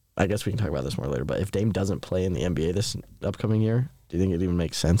 I guess we can talk about this more later, but if Dame doesn't play in the NBA this upcoming year, do you think it even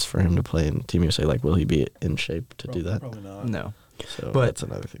makes sense for him to play in Team USA? Will he be in shape to do that? Probably not. No. So But- that's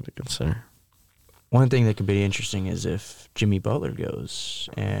another thing to consider. One thing that could be interesting is if Jimmy Butler goes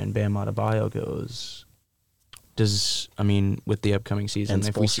and Bam Adebayo goes. With the upcoming season, And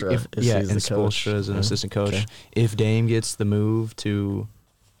if we see, Spoelstra, if he's and the coach. Spoelstra as an Yeah. assistant coach, Okay. if Dame gets the move to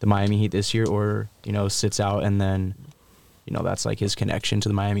the Miami Heat this year, or sits out and then, that's his connection to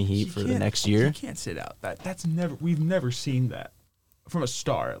the Miami Heat for the next year. You can't sit out. We've never seen that from a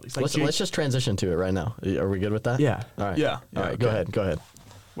star at least. Let's just transition to it right now. Are we good with that? Yeah. All right. Yeah. All right. Okay. Go ahead.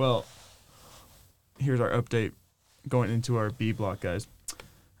 Well, here's our update going into our B block, guys.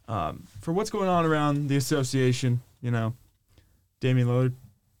 For what's going on around the association, Damian Lillard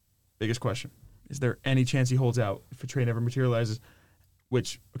biggest question. Is there any chance he holds out if a trade never materializes?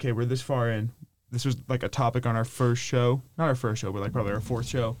 Which, okay, we're this far in. This was like a topic on our first show. Not our first show, but like probably our fourth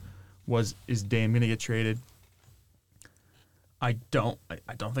show. Is Dame going to get traded? I don't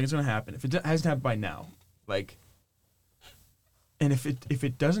think it's going to happen. If it hasn't happened by now, like, and if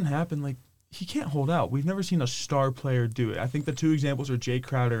it doesn't happen, like, he can't hold out. We've never seen a star player do it. I think the two examples are Jay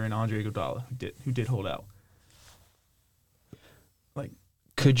Crowder and Andre Iguodala, who did hold out. Like,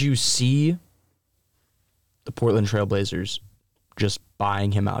 could you see the Portland Trailblazers just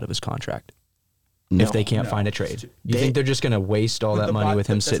buying him out of his contract if they can't find a trade? You think they're just going to waste all that money with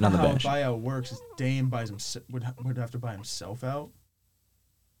him sitting on the bench? That's not how a buyout works. Is Dame would have to buy himself out.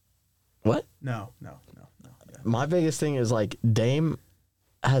 What? No. Yeah. My biggest thing is like Dame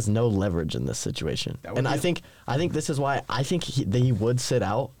has no leverage in this situation, and I think this is why I think he would sit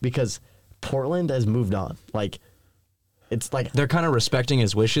out, because Portland has moved on. Like, it's like they're kind of respecting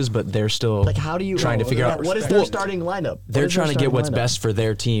his wishes, but they're still like, how do you trying to figure out what is their starting lineup? They're trying to get what's best for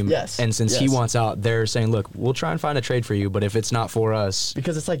their team. Yes. And since he wants out, they're saying, look, we'll try and find a trade for you, but if it's not for us,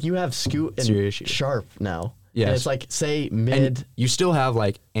 because it's like you have Scoot and Sharp now. Yes. And it's like, say mid. And you still have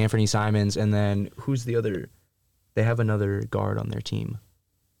like Anthony Simons, and then who's the other? They have another guard on their team.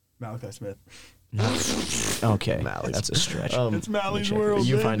 Malachi Smith. Okay, Mally. that's a stretch. It's Mally's world.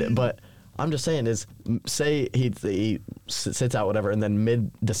 You find it, but I'm just saying is, say he sits out whatever, and then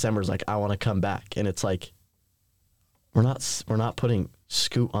mid-December's like, I want to come back, and it's like, we're not putting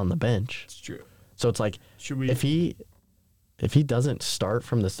Scoot on the bench. It's true. So it's like, if he doesn't start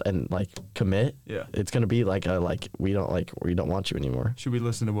from this and like commit, it's gonna be like we don't want you anymore. Should we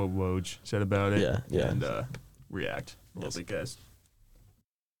listen to what Woj said about it? Yeah. And react a little bit, guys.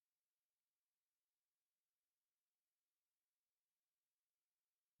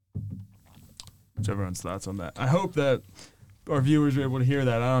 What's everyone's thoughts on that? I hope that our viewers are able to hear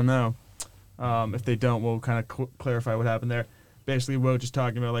that. I don't know. If they don't, we'll kind of clarify what happened there. Basically, Woj is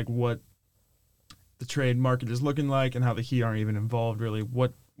talking about like what the trade market is looking like and how the Heat aren't even involved, really.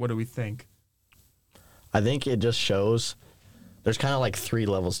 What do we think? I think it just shows there's kind of like three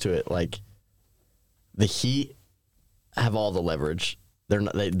levels to it. Like, the Heat have all the leverage.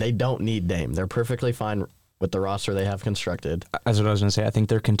 They don't need Dame. They're perfectly fine with the roster they have constructed. That's what I was going to say. I think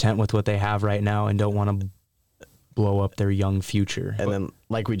they're content with what they have right now and don't want to blow up their young future. And then,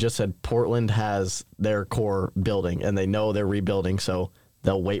 like we just said, Portland has their core building, and they know they're rebuilding, so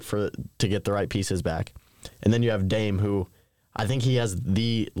they'll wait to get the right pieces back. And then you have Dame, who I think he has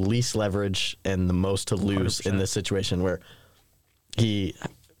the least leverage and the most to lose 100%. In this situation, where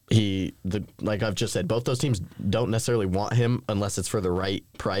like I've just said, both those teams don't necessarily want him unless it's for the right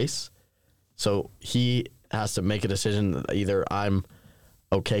price. So he has to make a decision that either I'm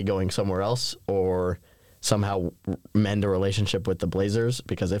okay going somewhere else or somehow mend a relationship with the Blazers,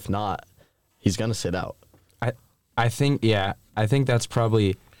 because if not, he's going to sit out. I think that's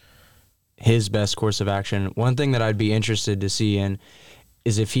probably his best course of action. One thing that I'd be interested to see in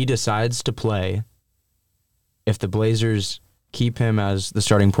is if he decides to play, if the Blazers keep him as the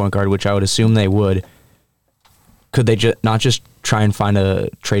starting point guard, which I would assume they would, could they not just try and find a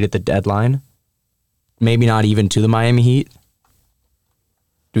trade at the deadline? Maybe not even to the Miami Heat?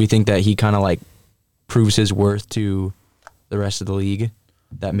 Do we think that he kind of like proves his worth to the rest of the league?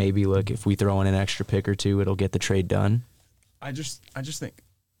 That maybe, look, if we throw in an extra pick or two, it'll get the trade done? I just think,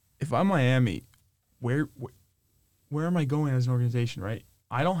 if I'm Miami, where am I going as an organization, right?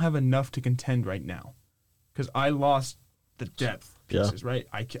 I don't have enough to contend right now because I lost the depth pieces, right?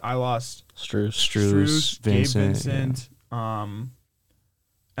 I lost Strus, Vincent,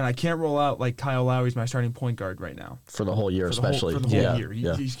 and I can't roll out like Kyle Lowry's my starting point guard right now for the whole year, especially for the whole year.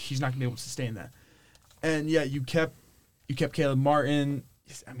 He's not gonna be able to sustain that. And you kept Caleb Martin.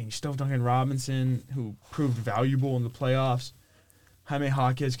 I mean, you still have Duncan Robinson, who proved valuable in the playoffs. Jaime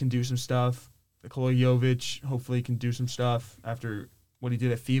Jaquez can do some stuff. Nikola Jovic hopefully can do some stuff after what he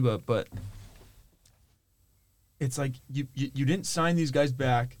did at FIBA. But it's like you didn't sign these guys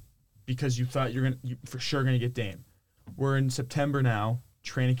back because you thought you're for sure gonna get Dame. We're in September now.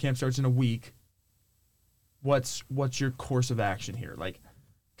 Training camp starts in a week. What's your course of action here? Like,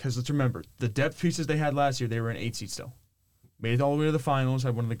 because let's remember, the depth pieces they had last year, they were an 8 seed still. Made it all the way to the finals,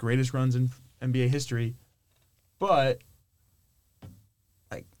 had one of the greatest runs in NBA history. But,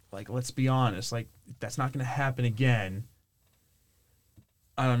 like let's be honest, like, that's not going to happen again.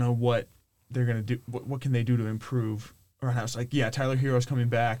 I don't know what they're going to do. What can they do to improve around house? Like, yeah, Tyler Hero's coming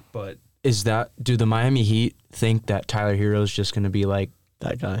back, but... Do the Miami Heat think that Tyler Hero's just going to be like...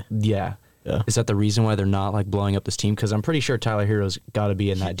 that guy? Yeah. Is that the reason why they're not like blowing up this team? Because I'm pretty sure Tyler Hero's got to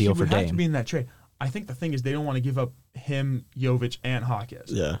be in that deal for Dame. He would have to be in that trade. I think the thing is they don't want to give up him, Jovic, and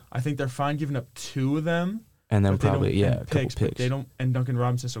Hawkes. Yeah. I think they're fine giving up 2 of them. And then but they probably, don't- a and couple picks. But picks. they don't, and Duncan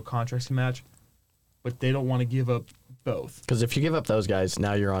Robinson, so contracts can match. But they don't want to give up both. Because if you give up those guys,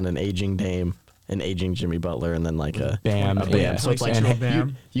 now you're on an aging Dame, an aging Jimmy Butler, and then like a Bam. a Bam. Yeah. So it's like And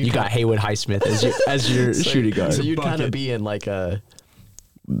Bam. You got Haywood Highsmith as your shooting guard. So you'd kind Bucket. of be in like a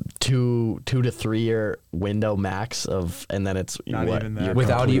 2 to 3 year window max of, and then it's Not even that. you're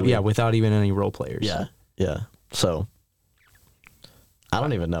without completely- without even any role players. Yeah. So I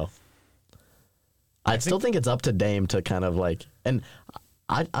don't even know. I still think it's up to Dame to kind of like, and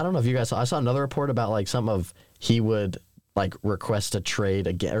I don't know if you guys saw. I saw another report about like some of he would like request a trade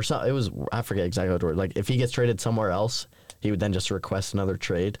again or something. It was, I forget exactly what word. Like if he gets traded somewhere else, he would then just request another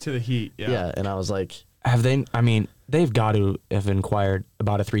trade. To the Heat, Yeah, and I was like, Have they? I mean, they've got to have inquired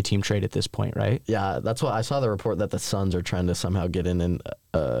about a 3-team trade at this point, right? yeah, that's what I saw the report that the Suns are trying to somehow get in and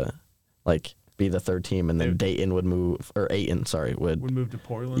like be the third team, and then Dayton would move, or Ayton, sorry, would would move to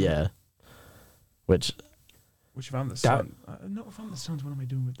Portland. yeah, which Which if I'm the Suns, no, if I'm the Suns, what am I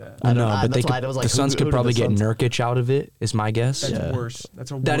doing with that? I don't know, but that's why I was like, the Suns who could did probably the get Suns- Nurkic out of it, is my guess. That's Yeah. worse.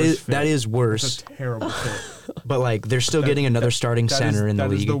 That's a That worse is fit. that is worse. That's a terrible fit. But like they're still getting another starting That center is- in the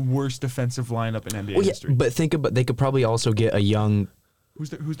That is league. the worst defensive lineup in NBA Well, yeah, history. but think about they could probably also get a young. Who's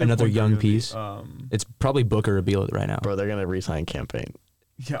their another point guard young gonna be? piece. It's probably Booker or Beal right now. bro, they're gonna re-sign Campaign.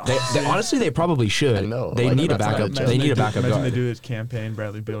 Yeah, They honestly they probably should. I know, They like, need a that's not backup. a joke. They need a backup Imagine guard. they do this campaign: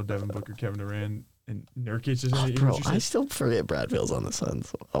 Bradley Beal, Devin Booker, Kevin Durant, and Nurkic. Is Oh, bro, I still forget Brad Beal's on the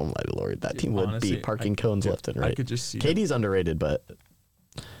Suns. Oh my lord, that team would honestly, be parking cones left and right. I could just see. KD's underrated, but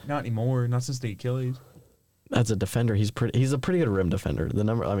Not anymore. Not since the Achilles. as a defender, he's a pretty good rim defender. The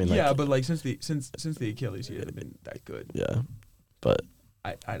number, I mean, like, Yeah, but like since the Achilles, he hasn't been that good. yeah, but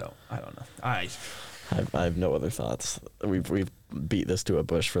I don't know. I I have no other thoughts. We've beat this to a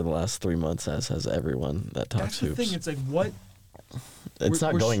bush for the last 3 months, as has everyone that talks that's the hoops. thing. It's like what. It's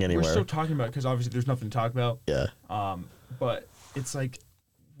not going anywhere. We're still talking about because obviously there's nothing to talk about. Yeah, But it's like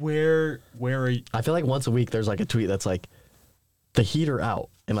where are you? I feel like once a week there's like a tweet that's like, the Heat are out,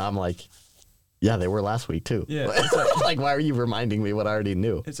 and I'm like, yeah, they were last week too. Yeah, it's like, Like, why are you reminding me what I already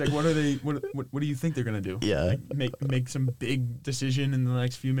knew? it's like what are they? What do you think they're gonna do? Yeah. Like make some big decision in the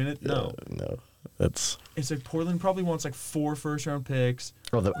next few minutes? No. No, that's. It's like Portland probably wants like 4 first-round picks.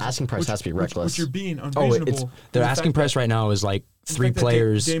 Well, the asking price has to be reckless. Which you're being Oh, unreasonable. it's in their the asking fact price that- right now is like in the 3 fact that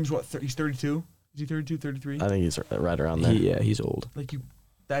players. Dame's what? He's 32. Is he 32, 33? I think he's right around there. Yeah, he's old. Like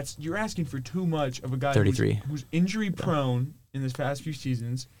you're asking for too much of a guy 33. who's injury prone in this past few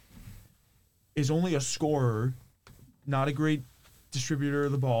seasons, is only a scorer, not a great distributor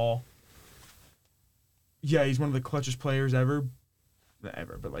of the ball. Yeah, he's one of the clutchest players ever,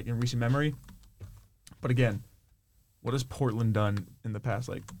 but like in recent memory. But again, what has Portland done in the past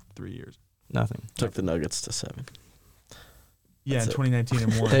like 3 years? Nothing. Took the Nuggets to 7. Yeah, That's in it. 2019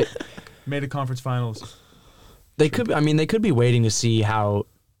 and won. They, Made a conference finals. they could. I mean, they could be waiting to see how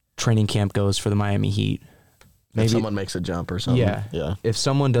training camp goes for the Miami Heat. Maybe if someone makes a jump or something. Yeah. Yeah. If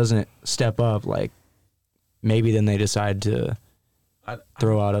someone doesn't step up, like maybe then they decide to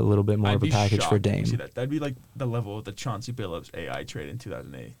throw out a little bit more I'd of a be package for shocked to Dame. see that. That'd be like the level of the Chauncey Billups AI trade in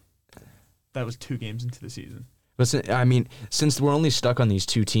 2008. That was 2 games into the season. But since we're only stuck on these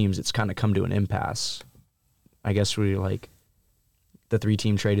 2 teams, it's kind of come to an impasse. I guess we like the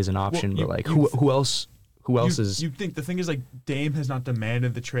 3-team trade is an option, Well, but like you- who else? Who else is? You think the thing is like Dame has not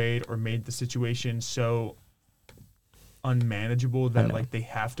demanded the trade or made the situation so unmanageable that know. like they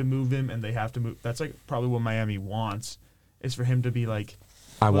have to move him and they have to move. That's like probably what Miami wants is for him to be like,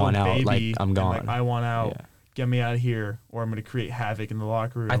 I little want out. baby Like I'm and, gone. like, I want out. Yeah. Get me out of here, or I'm going to create havoc in the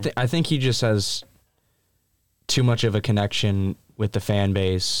locker room. I think he just has too much of a connection with the fan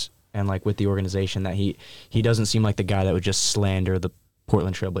base and like with the organization that he doesn't seem like the guy that would just slander the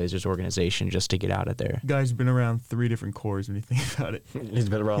Portland Trailblazers organization just to get out of there. Guy's been around 3 different cores when you think about it. He's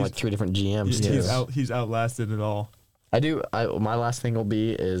been around like 3 different GMs too. He's outlasted it all. My last thing will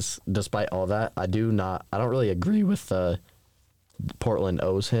be is, despite all that, I don't really agree with Portland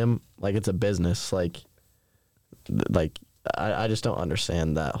owes him. Like, it's a business. Like I just don't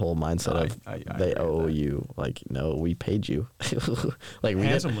understand that whole mindset of I they agree with owe that. you. Like, no, we paid you. Like, we didn't,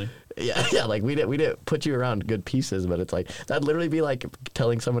 Handsomely. yeah, like we didn't put you around good pieces, but it's like that'd literally be like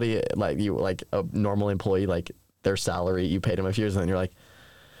telling somebody like you, like a normal employee, like their salary, you paid them a few years, and then you're like,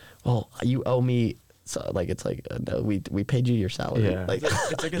 well, you owe me. So like it's like no, we paid you your salary. Yeah. Like,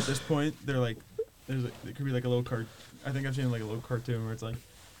 It's like at this point they're like, there could be like a little I think I've seen like a little cartoon where it's like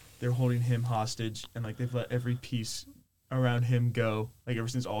they're holding him hostage and like they've let every piece around him go, like ever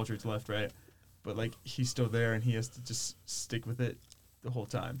since Aldridge left, right? But like he's still there and he has to just stick with it the whole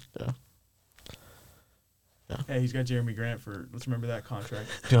time. yeah. Hey, he's got Jeremy Grant for. Let's remember that contract.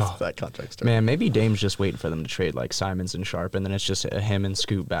 Oh, That contract's man, maybe Dame's just waiting for them to trade like Simons and Sharp, and then it's just a him and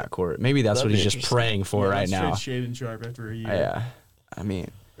Scoot backcourt. Maybe that's That'd what he's be just praying for right let's now. trade Shade and Sharp after a year. Yeah, I mean,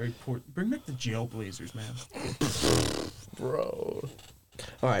 Very poor. Bring back the Jailblazers, man. bro.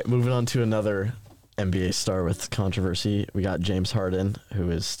 All right, moving on to another NBA star with controversy. We got James Harden,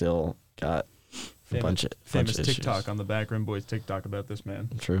 who is still got a bunch of Famous issues. TikTok on the Backroom Boys TikTok about this man.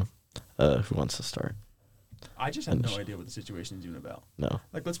 True. Who wants to start? I just have no idea what the situation is even about. No.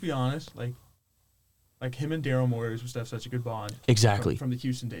 Like, let's be honest. Like him and Daryl Morey supposed to have such a good bond. exactly. From the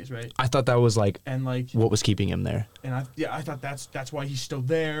Houston days, right? I thought that was like And like, what was keeping him there. and I thought that's why he's still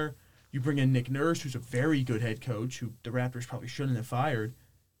there. You bring in Nick Nurse, who's a very good head coach, who the Raptors probably shouldn't have fired,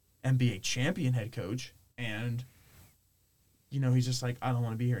 NBA champion head coach, and he's just like, I don't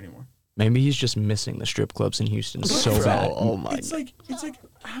want to be here anymore. Maybe he's just missing the strip clubs in Houston so Bro, bad. Oh my. It's like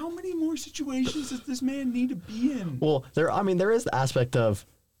how many more situations does this man need to be in? Well, there is the aspect of,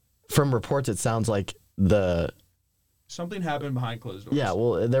 from reports, it sounds like Something happened behind closed doors. Yeah,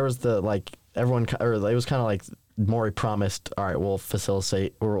 well, there was the everyone, or it was kind of like Morey promised, all right, we'll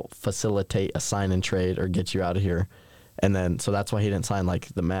facilitate a sign and trade or get you out of here, and then so that's why he didn't sign like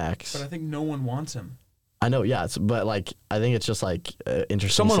the max. But I think no one wants him. I know, yeah, but like I think it's just like interesting.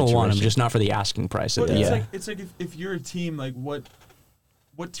 Someone will want him, situation. just not for the asking price. But Yeah. it's like if you're a team, like what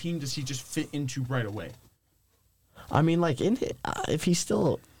team does he just fit into right away? I mean, like if he's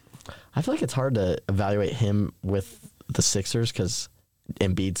still, I feel like it's hard to evaluate him with the Sixers because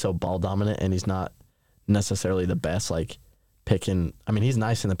Embiid's so ball dominant and he's not necessarily the best like picking. I mean, he's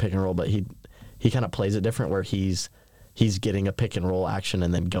nice in the pick and roll, but he kind of plays it different where he's getting a pick and roll action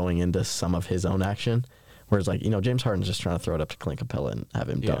and then going into some of his own action. Whereas like James Harden's just trying to throw it up to Clint Capella and have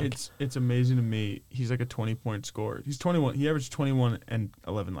him dunk. It's amazing to me. He's like a 20-point scorer. He's 21. He averaged 21 and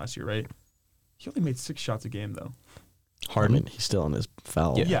 11 last year, right? He only made 6 shots a game though. Harden. I mean, he's still on his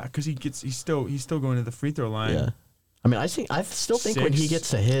foul. Yeah, because he's still going to the free throw line. Yeah. I mean, I still think when he 6. gets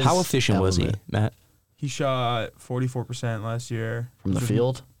to his How efficient was he, element Matt? He shot 44% last year from the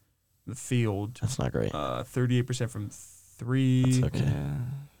field, The field, that's not great. 38% from 3. That's okay. Yeah.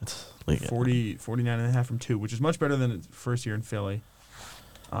 It's like 49.5 from 2, which is much better than his first year in Philly.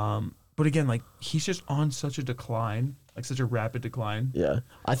 But again, like he's just on such a decline, like such a rapid decline. Yeah,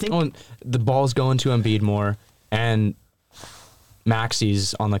 I think. Oh, and the ball's going to Embiid more, and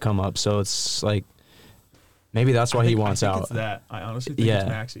Maxi's on the come up, so it's like maybe that's why he wants I think out. It's that. I honestly think it's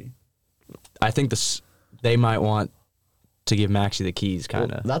Maxey. I think they might want to give Maxey the keys,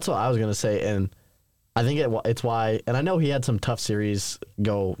 kind of. Well, that's what I was gonna say, and I think it's why. And I know he had some tough series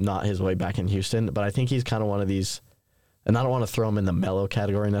go not his way back in Houston, but I think he's kind of one of these. And I don't want to throw him in the mellow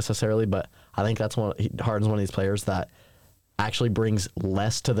category necessarily, but I think that's Harden's one of these players that actually brings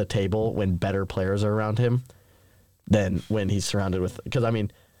less to the table when better players are around him than when he's surrounded with. Because I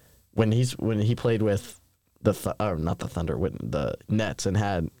mean, when he played with not the Thunder, with the Nets and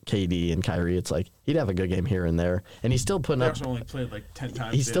had KD and Kyrie, it's like he'd have a good game here and there, and he's still putting up. He only played like 10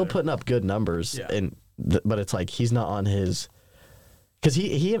 times. He's still putting up good numbers, Yeah. But it's like he's not on his. Because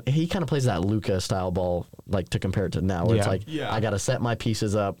he kind of plays that Luka style ball, like to compare it to now, where it's like I got to set my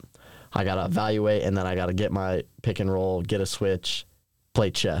pieces up, I got to evaluate, and then I got to get my pick and roll, get a switch,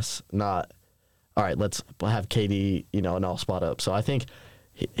 play chess. Not, all right, let's have KD, and I'll spot up. So I think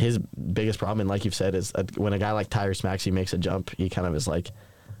his biggest problem, and like you've said, is when a guy like Tyrese Maxey makes a jump, he kind of is like,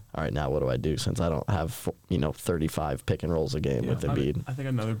 all right, now what do I do since I don't have 35 pick and rolls a game with Embiid? I think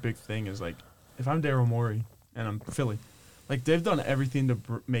another big thing is like if I'm Daryl Morey and I'm Philly. Like, they've done everything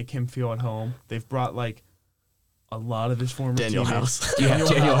to make him feel at home. They've brought, like, a lot of his former Daniel teammates. House.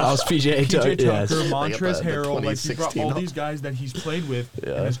 Daniel House, PJ Tucker, Tucker, yes. Montrezl the Harrell. Like, he brought all 2016 these guys that he's played with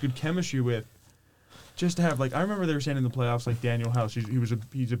and has good chemistry with. Just to have, like, I remember they were saying in the playoffs, like, Daniel House,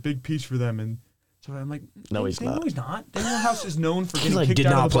 he's a big piece for them. And so I'm like, no, he's not. No, he's not. Daniel House is known for getting He kicked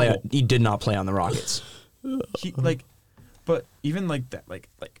out of the bubble. He did not play on the Rockets. But even like that, like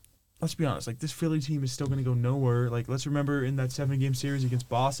let's be honest, like this Philly team is still going to go nowhere. Like let's remember in that 7-game series against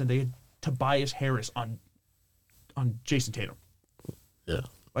Boston, they had Tobias Harris on Jason Tatum. Yeah.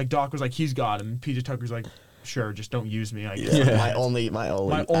 Like Doc was like, he's got him. PJ Tucker's like, sure, just don't use me. Yeah. My only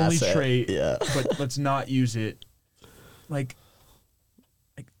asset. trait. Yeah. But let's not use it. Like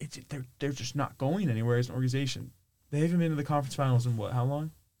they're just not going anywhere as an organization. They haven't been to the conference finals in what? How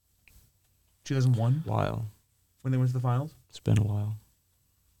long? 2001 While. when they went to the finals. It's been a while.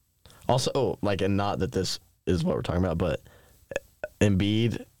 Also, and not that this is what we're talking about, but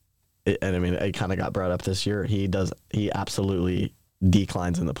Embiid, and I mean, it kind of got brought up this year. He absolutely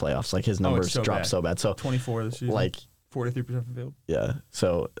declines in the playoffs. Like his numbers drop so bad. So 24 this season. like 43% from field. Yeah.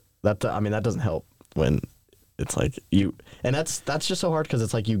 So that doesn't help when it's like and that's just so hard because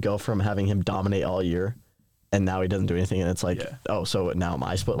it's like you go from having him dominate all year, and now he doesn't do anything, and it's like, oh, so now am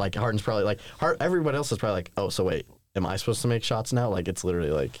I supposed? Like Harden's probably like everybody else is probably like, oh, so wait, am I supposed to make shots now? Like it's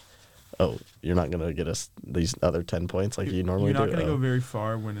literally like, oh, you're not gonna get us these other 10 points like you normally do. You're not gonna go very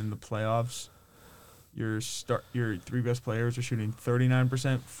far when in the playoffs, your 3 best players are shooting 39%,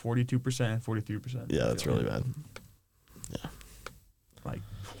 42%, and 43%. Yeah, that's really bad. Yeah, like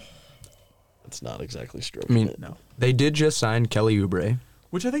it's not exactly stroke. I mean, no, they did just sign Kelly Oubre,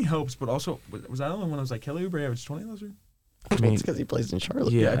 which I think helps, but also was that the only one I was like Kelly Oubre averaged 20 last year? I mean, it's because he plays in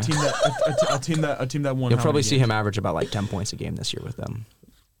Charlotte. Yeah, a team that won. You'll probably see him average about like 10 points a game this year with them.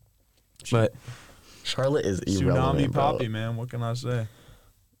 But Charlotte is irrelevant, Tsunami Poppy, man. What can I say?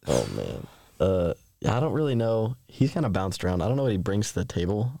 Oh man, yeah, I don't really know. He's kind of bounced around. I don't know what he brings to the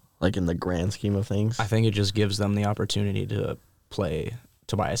table, like in the grand scheme of things. I think it just gives them the opportunity to play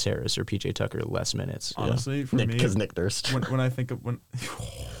Tobias Harris or PJ Tucker less minutes. Honestly, for me, because Nick Nurse. When I think of Go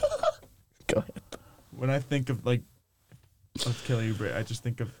ahead. When I think of like of Kelly Oubre, I just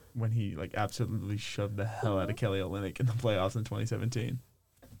think of when he like absolutely shoved the hell out of Kelly Olynyk in the playoffs in 2017.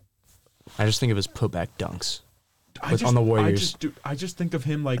 I just think of his putback dunks on the Warriors. I just think of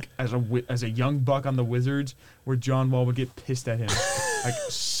him like as a young buck on the Wizards, where John Wall would get pissed at him, like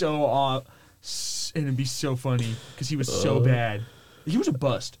and it'd be so funny because he was so bad. He was a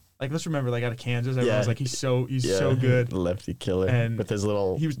bust. Like let's remember, like out of Kansas, everyone was like, he's so good, lefty killer, and with his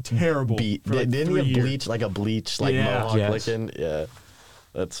little. He was terrible. Didn't he have bleach mohawk looking? Yeah,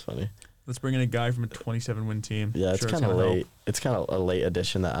 that's funny. Let's bring in a guy from a 27-win team. Yeah, it's kind of late. Help. It's kind of a late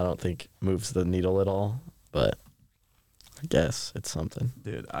addition that I don't think moves the needle at all. But I guess it's something.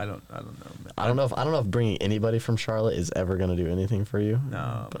 Dude, I don't know. Man. I don't know if bringing anybody from Charlotte is ever going to do anything for you.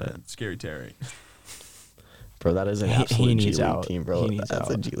 No, but man, Scary Terry. Bro, that is an absolute G League team, bro.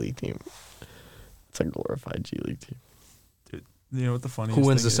 That's a G League team. It's a glorified G League team. Dude, you know what the funniest thing is? Who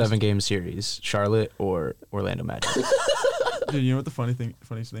wins the 7-game series, Charlotte or Orlando Magic? Dude, you know what the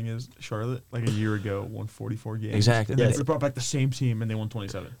funniest thing is? Charlotte, like a year ago, won 44 games. Exactly. And they brought back the same team, and they won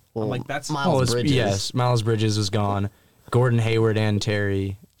 27. Well, I'm like, that's Miles Bridges. Yes, Miles Bridges is gone. Gordon Hayward and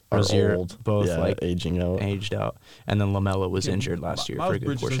Terry Rozier both aged out. And then LaMelo was injured last year for a good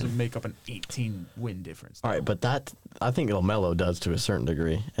Bridges portion. Doesn't make up an 18-win difference. All right, but I think LaMelo does to a certain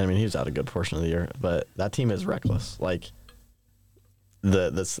degree. I mean, he was out a good portion of the year, but that team is reckless. Like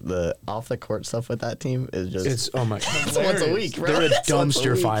the off the court stuff with that team is just it's oh my god. It's once a week, bro. They're a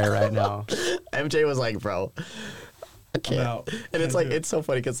dumpster fire right now. MJ was like, bro, I can't. And it's like it's so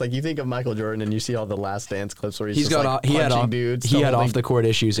funny because like you think of Michael Jordan and you see all the Last Dance clips where he had off the court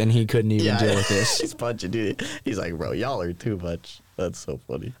issues and he couldn't even deal with this. He's punching, dude. He's like, bro, y'all are too much. That's so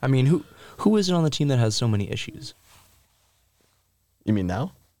funny. I mean, who is it on the team that has so many issues? You mean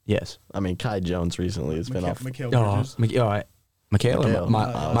now? Yes. I mean, Kai Jones recently has been off. Miles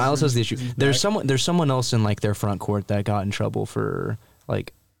has the issue. There's someone else in like their front court that got in trouble for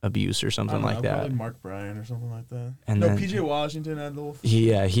like abuse or something like that. Probably Mark Bryan or something like that. And then PJ Washington had the he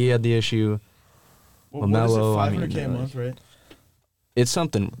had the issue. Well, LaMelo, what is it, $500K a month, right? It's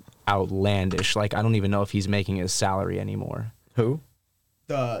something outlandish. Like I don't even know if he's making his salary anymore. Who?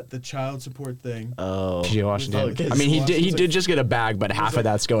 The child support thing. Oh, PJ Washington. I mean, he did just get a bag, but half of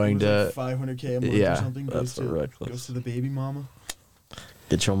that's going to $500K a month or something. That's goes to the baby mama.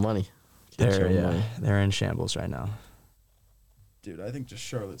 Get your money. They're in shambles right now. Dude, I think just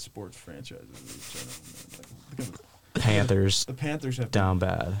Charlotte sports franchises in general, man. Panthers. The Panthers have down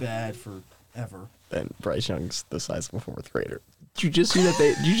been bad forever. And Bryce Young's the size of a 4th grader. Did you just see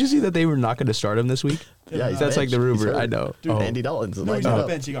that they were not going to start him this week? Yeah, that's like the rumor. I know. Dude, Andy Dalton's no, he's not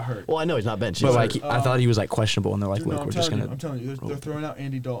bench. He got hurt. Well, I know he's not bench. But like, I thought he was like questionable, and they're like, dude, "Look, we're just gonna." I'm telling you, they're throwing out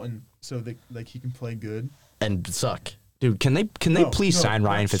Andy Dalton so that like he can play good and suck. Dude, can they please sign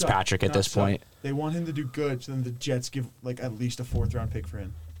Ryan Fitzpatrick at this point? They want him to do good, so then the Jets give like at least a 4th-round pick for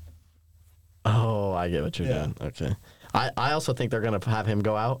him. Oh, I get what you're doing. Okay. I also think they're gonna have him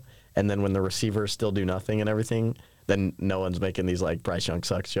go out, and then when the receivers still do nothing and everything, then no one's making these like Bryce Young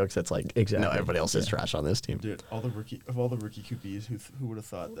sucks jokes. It's like no, everybody else is trash on this team. Dude, all the rookie QBs, who would have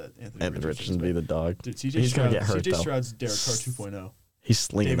thought that Anthony Richardson would be the dog? Dude, he's gonna get hurt though. CJ Stroud's Derek Carr 2.0. He's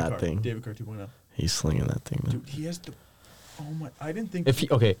slinging that thing. David Carr 2.0. He's slinging that thing, man. Dude, he has the. Oh my! I didn't think. If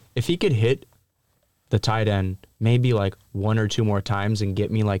he could hit the tight end maybe like 1 or 2 more times and get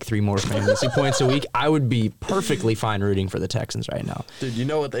me like 3 more fantasy points a week, I would be perfectly fine rooting for the Texans right now. Dude, you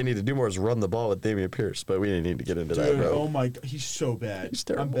know what they need to do more is run the ball with Damian Pierce, but we didn't need to get into that, bro. Oh my God, he's so bad. He's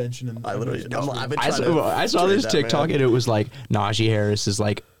terrible. I'm benching him. I saw this TikTok and it was like Najee Harris is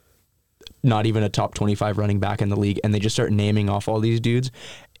like not even a top 25 running back in the league, and they just start naming off all these dudes.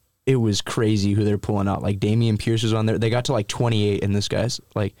 it was crazy who they're pulling out. Like Damian Pierce was on there. They got to like 28, and this guy's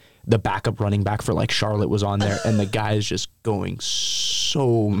like the backup running back for like Charlotte was on there, and the guy is just going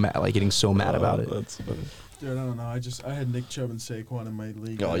so mad, like getting so mad about it. That's funny. Dude, I don't know. I had Nick Chubb and Saquon in my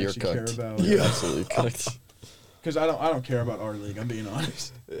league. Oh, I you're actually cooked. Care about You're absolutely cooked. Because I don't care about our league. I'm being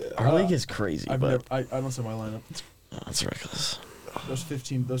honest. Our league is crazy, but I don't set my lineup. that's reckless. Those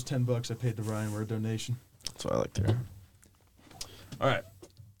 $10 I paid to Ryan were a donation. That's what I like to hear. All right.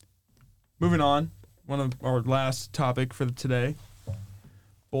 Moving on. One of our last topic for today.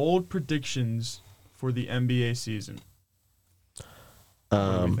 Bold predictions for the NBA season. What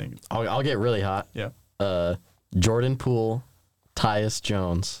are we thinking? I'll get really hot. Yeah. Jordan Poole, Tyus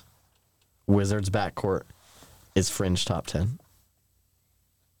Jones, Wizards backcourt is fringe top 10.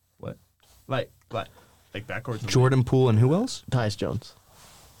 What? Like backcourts. Jordan Poole and who else? Tyus Jones.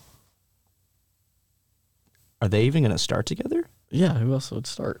 Are they even going to start together? Yeah, who else would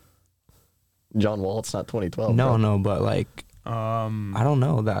start? John Wall, it's not 2012. No, bro. no, but like, I don't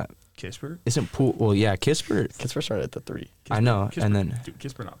know that. Kispert? Isn't Poole? Well, yeah, Kispert. Kispert started at the 3. I know, and then Dude,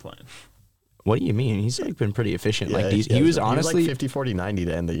 Kispert not playing. what do you mean? He's like been pretty efficient. Yeah, Like he was honestly, like 50, 40, 90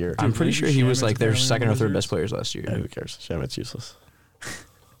 to end the year. I'm pretty sure he was Shaman's like their apparently second or third Wizards. best players last year. Yeah, who cares? Shamit's useless.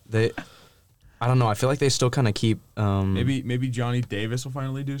 I don't know. I feel like they still kind of keep. Maybe Johnny Davis will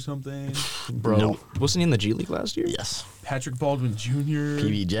finally do something. Bro, No. wasn't he in the G League last year? Yes. Patrick Baldwin Jr.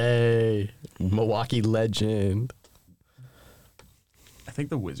 PBJ, Milwaukee legend. I think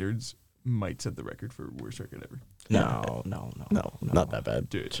the Wizards might set the record for worst record ever. No, Not that bad.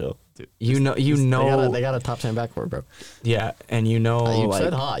 Dude. Chill. Dude, They got a top 10 backcourt, bro. yeah, and you know, You like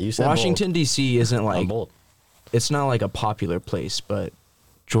said hot. You said Washington D.C. isn't I'm like bold. it's not like a popular place, but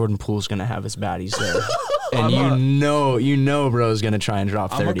Jordan Poole's gonna have his baddies there, and you know, bro's gonna try and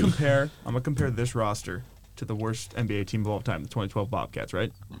drop 30. I'm gonna compare this roster to the worst NBA team of all time, the 2012 Bobcats.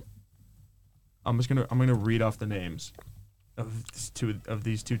 Right? I'm gonna read off the names of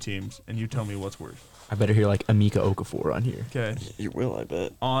these two teams, and you tell me what's worse. I better hear like Amika Okafor on here. Okay. You will, I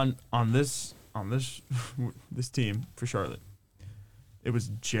bet. On this this team for Charlotte, it was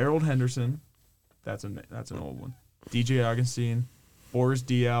Gerald Henderson. That's an old one. DJ Augustine, Boris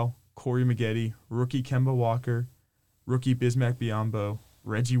Diaw, Corey Maggette, rookie Kemba Walker, rookie Bismack Biyombo,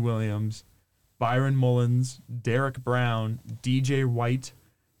 Reggie Williams, Byron Mullins, Derek Brown, DJ White,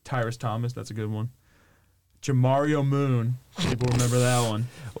 Tyrese Thomas. That's a good one. Jamario Moon. People remember that one.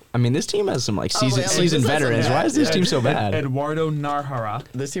 I mean, this team has some like like, seasoned this veterans. has some- Why is this team so bad? Eduardo Narhara.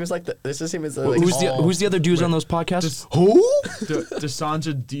 This team is like Who's the other dudes on those podcasts? Who?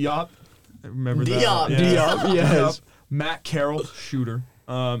 Desanja Diop. Remember that? Diop, yes. Matt Carroll, shooter.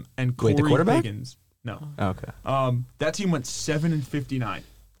 And Corey Wait, the quarterback? Higgins. No. Okay. That team went 7-59.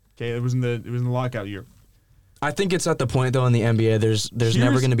 Okay, it was in the lockout year. I think it's at the point though in the NBA. There's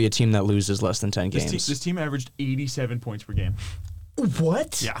never going to be a team that loses less than 10 games. This team averaged 87 points per game.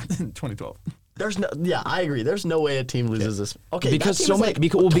 What? Yeah, 2012. I agree. There's no way a team loses this. Okay, Because that team so is many- like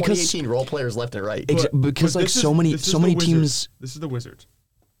because- 2018 role players left and right. Because like this is- so many this is so the many Wizards. teams. This is the Wizards.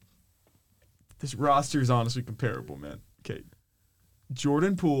 This roster is honestly comparable, man. Okay,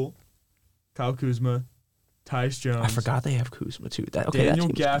 Jordan Poole, Kyle Kuzma, Tyus Jones. I forgot they have Kuzma too. That Daniel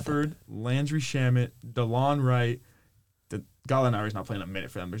team's Gafford, Landry Shamet, DeLon Wright. Gallinari's not playing a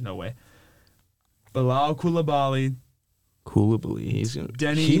minute for them. There's no way. Bilal Koulibaly.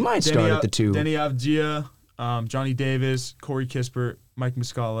 He might start at the 2. Denny Avdia, Johnny Davis, Corey Kispert, Mike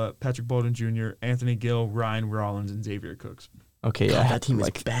Muscala, Patrick Baldwin Jr., Anthony Gill, Ryan Rollins, and Xavier Cooks. Okay, God, yeah. that team is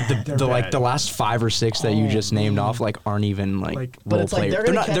like bad. They're like bad. the last 5 or 6 that you just named off like aren't even like But role it's like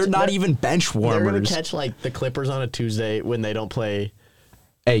players. they're Not even bench They're gonna warmers. catch like the Clippers on a Tuesday when they don't play.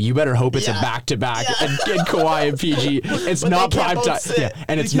 Hey, you better hope it's a Yeah. back-to-back and get Kawhi and PG. It's But not they can't prime both time. sit. Yeah,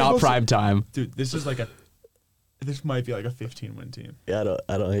 and They it's can't not both prime sit. time. Dude, this might be like a 15-win team. Yeah,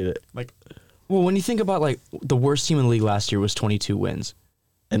 I don't hate it. Like, Well, when you think about like the worst team in the league last year was 22 wins.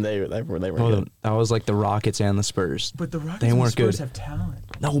 And they were Well, good. that was like the Rockets and the Spurs. but the Rockets They and the weren't Spurs good. have talent.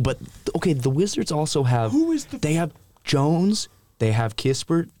 No, but okay, the Wizards also have. Who is the? They have Jones. They have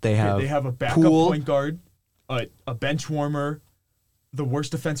Kispert. They have a backup Poole. point guard, a bench warmer, the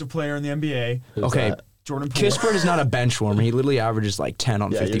worst defensive player in the NBA. Who's Okay, that? Jordan Poole. Kispert is not a bench warmer. He literally averages like 10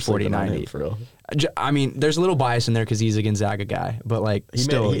 on Yeah, 50, you're 40, sleeping on him, 90. for real. I mean, there's a little bias in there because he's a Gonzaga guy, but like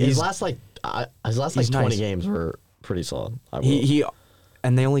still, His last like he's 20 nice. games were pretty solid. he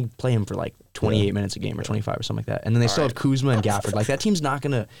and they only play him for like 28 minutes a game or 25 or something like that. And then they still have Kuzma and Gafford. Like that team's not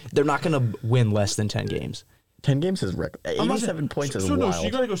gonna win less than 10 games. 10 games is record. 87 points is so wild. No, so you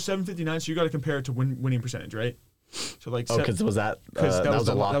got to go 759. So you got to compare it to winning percentage, right? So like, because that was a lockout. That was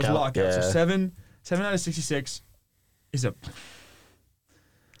a lockout. Yeah. So 7 out of 66 is a.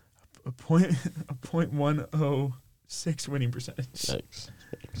 a .106 winning percentage. Yikes.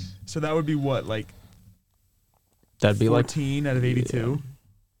 So that would be what, like That'd be 14 out of 82? Yeah.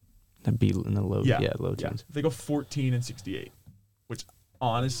 That'd be in the low, low Yeah. teens. If they go 14 and 68, which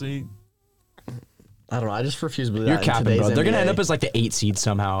honestly, I don't know. I just refuse to believe You're that. capping, bro. They're going to end up as like the 8 seed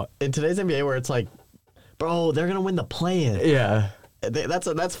somehow. In today's NBA where it's like, bro, they're going to win the play-in. Yeah.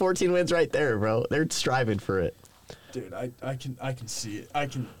 That's 14 wins right there, bro. They're striving for it. dude, I can see it.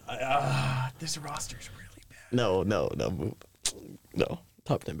 This roster's really bad. No.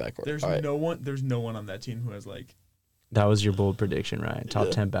 Top 10 backcourt. There's All right. no one on that team who has like. That was your bold prediction, right?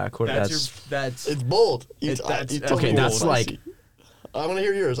 Top 10 backcourt. That's It's bold. okay, that's like. I want to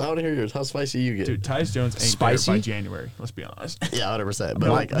hear yours. How spicy you get. dude. Tyus Jones ain't Spicy? there by January. Let's be honest. Yeah, 100%. But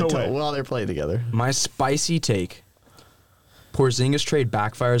No- like, no way. while they're playing together. My spicy take. Porzingis trade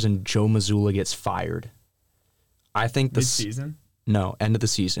backfires and Joe Mazzulla gets fired. I think This season. No, end of the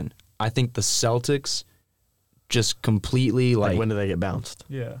season. I think the Celtics just completely Like, when do they get bounced?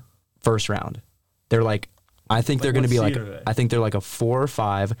 Yeah. first round. They're like, I think Like, they're going to what be like, seed are they? I think they're like a 4 or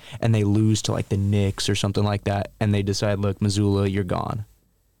 5, and they lose to like the Knicks or something like that, and they decide, look, Mazzulla, you're gone.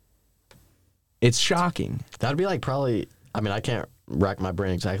 It's shocking. That'd be like probably, I mean, I can't rack my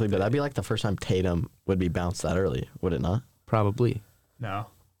brain exactly, but that'd be like the first time Tatum would be bounced that early, would it not? Probably. No.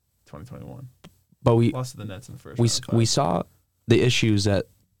 2021. But Lost to the Nets in the first we round. we saw the issues that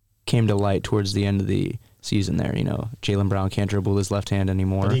came to light towards the end of the season there. You know, Jaylen Brown can't dribble with his left hand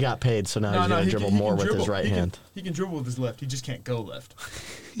anymore. But he got paid, so now he's going to dribble more with his right hand. He can dribble with his left. He just can't go left.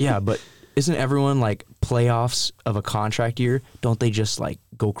 Yeah, but isn't everyone like playoffs of a contract year? Don't they just like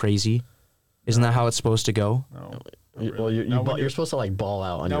go crazy? Isn't that how it's supposed to go? No. Well, you're supposed to like ball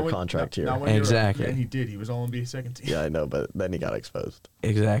out on your contract here. Exactly. And he did. He was all NBA second team. Yeah, I know, but then he got exposed.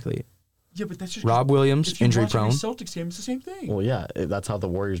 Exactly. Yeah, but that's just Rob Williams, if you injury watch every prone. Celtics game, it's the same thing. Well, yeah, that's how the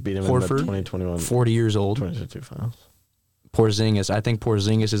Warriors beat him in the Horford, 2021 40 years old. 2022 finals. Porzingis. I think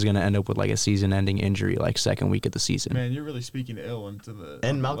Porzingis is going to end up with like a season-ending injury, like second week of the season. Man, you're really speaking ill into the.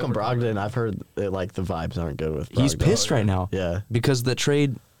 And Malcolm Brogdon, I've heard that, like the vibes aren't good with Brogdon. He's pissed right now. Yeah. Because the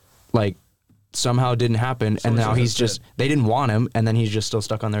trade, like, somehow didn't happen, and now he's just, they didn't want him, and then he's just still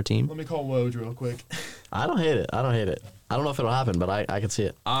stuck on their team. Let me call Woj real quick. I don't hate it. I don't know if it'll happen, but I can see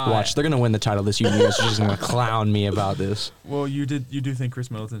it. Watch, they're going to win the title this year. You're just going to clown me about this. Well, you do think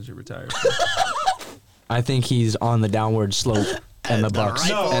Chris Middleton should retire? I think he's on the downward slope, and the Bucks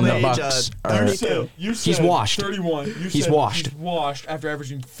rightful age, Bucks are. 32. He's washed. 31. He's washed. He's washed after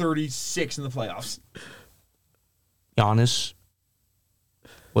averaging 36 in the playoffs. Giannis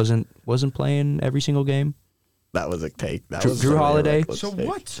wasn't playing every single game. That was a take. That Drew was a really Holiday? reckless So take.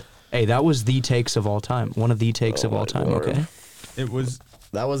 what? Hey, that was the takes of all time. One of the takes of all time. Lord. Okay. It was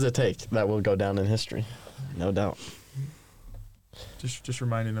That was a take that will go down in history, no doubt. just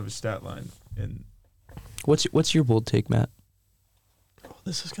reminding of his stat line. And What's your bold take, Matt? Oh,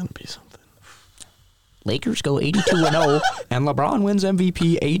 this is gonna be something. Lakers go 82-0, and LeBron wins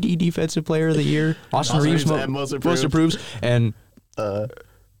MVP, AD Defensive Player of the Year. Austin Reeves most most improves, and Yeah.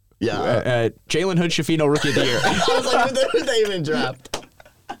 Jalen Hood Shafino Rookie of the Year. I was like, who did they even draft?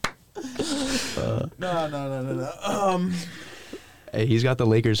 No. Hey, he's got the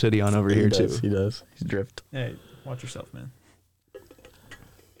Lakers hoodie on over here too. He does. He's drift. Hey, watch yourself, man.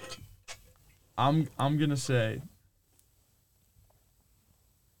 I'm gonna say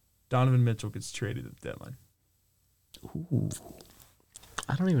Donovan Mitchell gets traded at the deadline.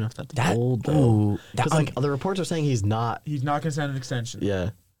 I don't even know if that's bold though. Ooh, Because like the reports are saying he's not. He's not gonna sign an extension.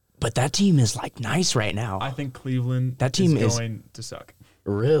 Yeah. but that team is like nice right now. I think Cleveland That team is is- going to suck.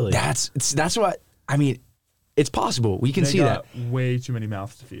 Really. That's what I mean. It's possible. We can They see got that. way too many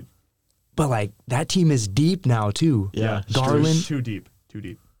mouths to feed. But like that team is deep now too. Yeah. Garland, Too deep.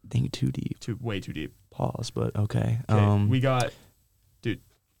 I think too deep. Way too deep. Pause, but okay. Okay, we got, dude.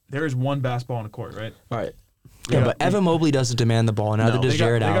 There is one basketball on the court, right? All right. yeah, but Evan Mobley doesn't demand the ball. Neither No. does They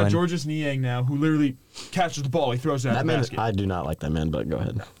Jared got Allen. Georges Niang now, who literally catches the ball, he throws it at That the man. basket. I do not like that man, but go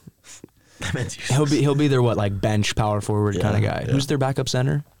ahead. That man's He'll be their like bench power forward kind of guy. yeah. Who's their backup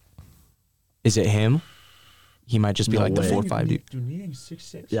center? Is it him? He might just be No like the way. 4-5 dude. Dude, Niang's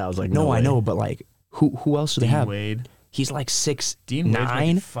 6'6". Yeah, I was like, No, I way. know, but like who else do they Dean have? Wade. He's like 6'9". Dean Wade's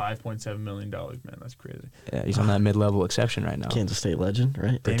making $5.7 million, man. That's crazy. Yeah, he's on that mid-level exception right now. Kansas State legend,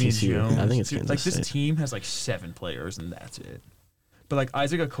 right? Or Damian TCU. Jones. I think it's Dude, Kansas like State. this team has like 7 players and that's it. But like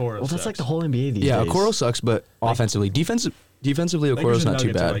Isaac Okoro. Well, that's like the whole NBA these Yeah, days. Okoro sucks, but offensively, defensively, Okoro's not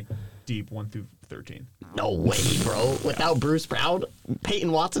too bad. Like deep 1 through 13. No way, bro. Without Bruce Brown,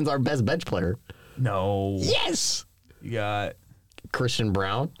 Peyton Watson's our best bench player. No. Yes. You got Christian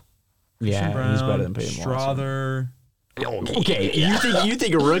Brown. Yeah, Brown, he's better than Peyton Watson. Strother. Okay, you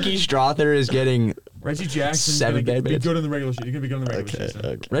think rookie Strother is getting Reggie Jackson's 7 gonna bad be minutes? good in the regular season. He's gonna be good in the regular season.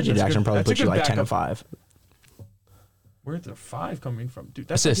 Okay. Reggie That's Jackson good- probably that's a puts you good like 10 and backup. 5. Where's the 5 coming from, dude?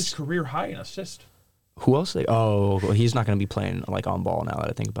 That's like his Assists. career high in assist. Who else? Well, he's not going to be playing like on ball now that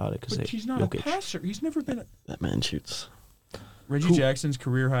I think about it because But he's not a passer. He's never been. That man shoots. Reggie Jackson's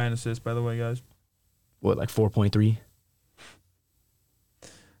career high in assists, by the way, guys. What, like 4.3?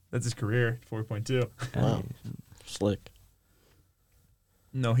 That's his career, 4.2. Wow. Slick.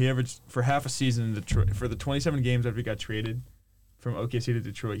 No, he averaged for half a season in Detroit. For the 27 games after he got traded from OKC to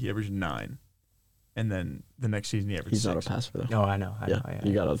Detroit, he averaged 9. And then the next season he averaged He's 6. not a passer though. No, I know.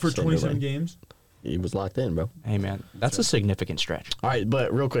 You got to For 27 games? He was locked in, bro. Hey, man, that's a significant stretch. All right,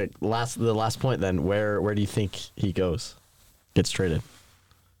 but real quick, the last point then. Where do you think he goes? Gets traded?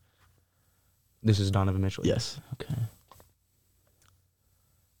 This is Donovan Mitchell. Yes. Okay.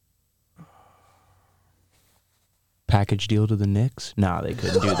 Package deal to the Knicks? Nah, they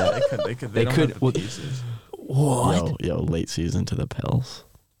couldn't do that. They don't could- have the pieces. What? Yo, late season to the Pels.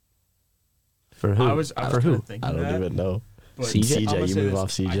 For who? I was For who? thinking I don't that, even know. but CJ? I'm gonna You say move this.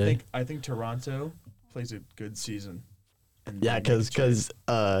 off CJ? I think Toronto plays a good season. And Yeah, they make a trade.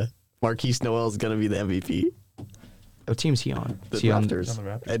 because Marquise Noel is gonna be the MVP. What team's he on? The Is he on- Raptors. on the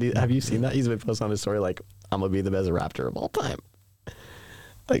Raptors. And have you seen that? He's been posting on his story like, "I'm gonna be the best Raptor of all time."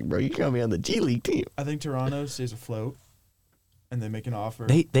 Like, bro, you got me on the G League team. I think Toronto stays afloat, and they make an offer,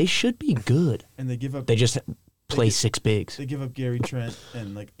 They should be good. and they give up. They just play get- 6 bigs. They give up Gary Trent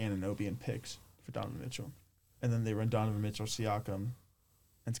and like Anunoby and picks for Donovan Mitchell, and then they run Donovan Mitchell, Siakam,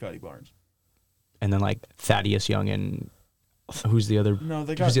 and Scotty Barnes. And then like Thaddeus Young and who's the other? No,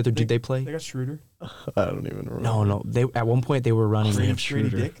 they got Who's the other dude they play? They got Schroeder. I don't even remember. No. They at one point they were running Grady Grady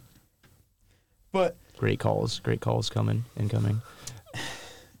Schroeder. Dick. But great calls incoming.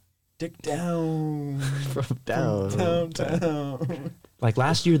 Dick down From down. downtown. Like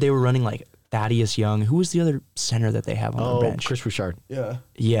last year they were running like Thaddeus Young. Who was the other center that they have on the bench? Chris Bouchard. Yeah. Or are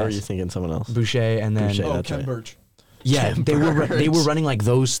Yes, you thinking someone else? Boucher, and then Boucher. Oh, that's Ken right. Birch. yeah, Ken they were Burns. running like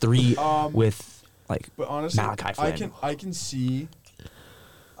those 3 with like But honestly, Malachi Flynn. I can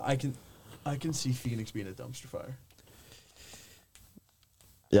see Phoenix being a dumpster fire.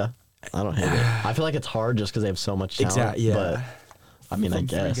 Yeah. I don't hate it. I feel like it's hard just because they have so much talent. Exactly. Yeah. But I mean, I From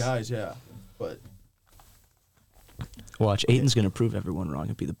guess. 3 guys, yeah. But Watch, Aiton's gonna prove everyone wrong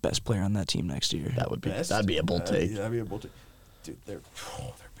and be the best player on that team next year. That'd be a bold take. That'd be a bold take. Dude, their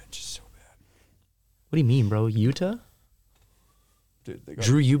bench is so bad. What do you mean, bro? Utah? Dude, they got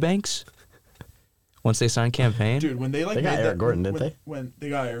Drew Eubanks? Once they signed campaign? Dude, when they like They got made Eric that, Gordon, when, didn't they? When they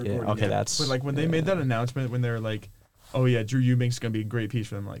got Eric Yeah, Gordon, okay, that's- But like when they made that announcement, when they're like, "Oh yeah, Drew Eubanks is gonna be a great piece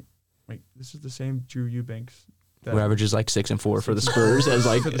for them," like, wait, this is the same Drew Eubanks who averages like 6 and 4 for the Spurs as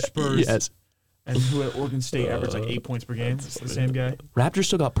like for the Spurs. Yes. and who at Oregon State averaged like 8 points per game. It's the same guy. Raptors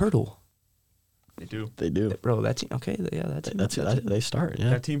still got Pirtle. They do. They do. Bro, that team okay, yeah, That's it. They start, yeah.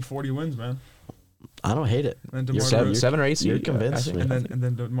 That team 40 wins, man. I don't hate it. And then You're DeMar DeRozan, 7 or 8 You're seed, convinced I me. think. and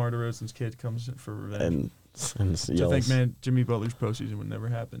then DeMar DeRozan's kid comes for revenge. And So I yells. think, man, Jimmy Butler's postseason would never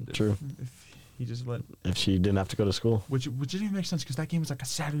happen. True. If he just let, If she didn't have to go to school, which didn't even make sense because that game was like a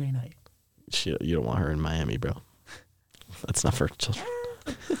Saturday night. you don't want her in Miami, bro. That's not for children.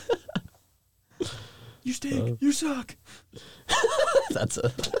 You stink. You suck. That's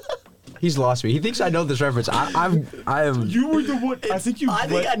a. He's lost me. He thinks I know this reference. I am You were the one. I think you. I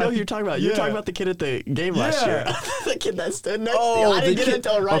think I know who you're talking about. You're Yeah. talking about the kid at the game last year. Yeah. The kid that stood next to you. I didn't get it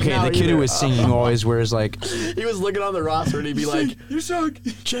until right okay, now. the kid either. who was singing always wears like He was looking on the roster and he'd be like, You suck.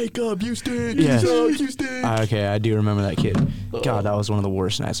 Jacob, you stink. Yeah. You suck. You stink. okay, I do remember that kid. God, that was one of the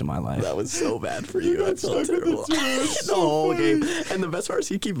worst nights of my life. That was so bad for you. I felt stuck with terrible. the team. It's The so whole funny. game. And the best part is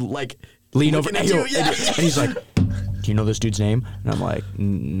he keep like Lean over looking and, at you. Yeah. and he's like, "Do you know this dude's name?" And I'm like,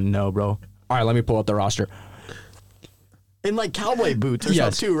 "No, bro." All right, let me pull up the roster. In like cowboy boots or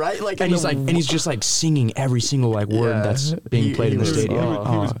Yes. something too, right? Like, And in he's the- like, and he's just like singing every single like word Yeah. that's being played in the was- stadium.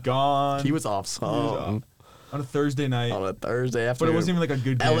 He was Oh. gone. he was off song on a Thursday night. on a Thursday But afternoon. it wasn't even like a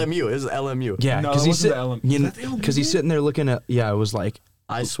good game. LMU. It was LMU. Yeah, No, because it he's wasn't the LM. Was that the LMU because he's game? sitting there looking at it was like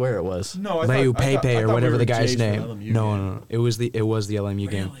I swear it was. No, I Leu thought, I thought Pepe or we whatever were the guy's Jays for the name. LMU No, game. no, it was the LMU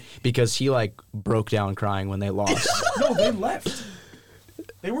game because he like broke down crying when they lost. No, they left.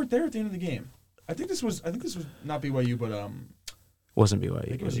 They weren't there at the end of the game. I think this was not BYU, but Wasn't I BYU.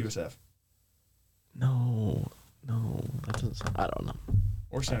 think it was USF No, that doesn't. I don't know.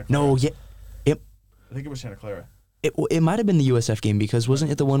 or Santa Clara. No, yeah, I think it was Santa Clara. it might have been the USF game because wasn't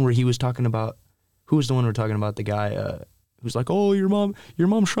it the one where he was talking about who was the one we're talking about the guy who's like, oh, your mom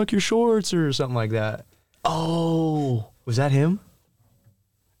shrunk your shorts or something like that. Oh, Was that him?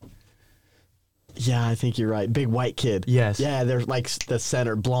 Yeah, I think you're right. Big white kid. Yes. Yeah, they're like the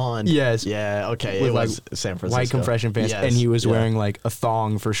center, blonde. Yes. Yeah, okay. With, It like, was San Francisco. White compression pants, Yes, and he was yeah. wearing like a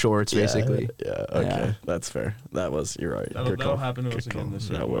thong for shorts, basically. Yeah, okay. Yeah. That's fair. That was, you're right. That'll happen to us again this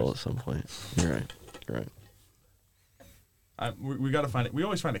year. That will at some point. You're right. We got to find it. We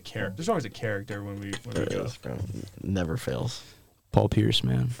always find a character. There's always a character when we There go. is, bro. Never fails. Paul Pierce,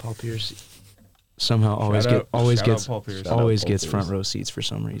 man. Paul Pierce somehow always Shout out gets Paul Pierce. Shout out always Paul gets Pierce. front row seats for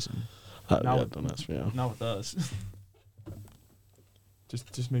some reason. Don't ask me out. Not with us.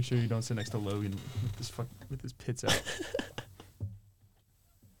 Just make sure you don't sit next to Logan with his pits out.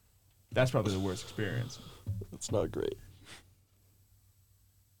 That's probably the worst experience. It's not great.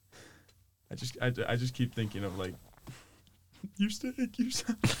 I just keep thinking of like, you stink, you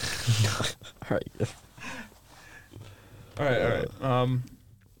suck. All right. All right.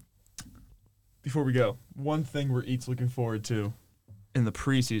 Before we go, one thing we're each looking forward to in the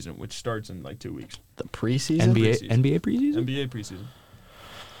preseason, which starts in like 2 weeks. The preseason? NBA preseason? NBA preseason.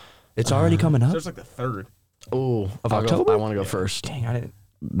 It's already coming up. Starts like the 3rd. Oh, Of October? I want to go first. Dang, I didn't.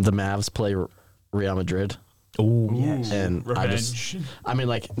 The Mavs play Real Madrid. Oh, Ooh, yes. And revenge. I mean,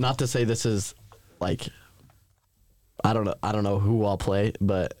 like, not to say this is like, I don't know who I'll play,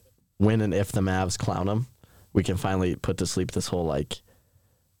 but when and if the Mavs clown them, we can finally put to sleep this whole like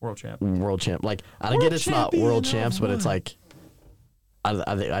World champ. Like, I get it's not world champs, but it's like,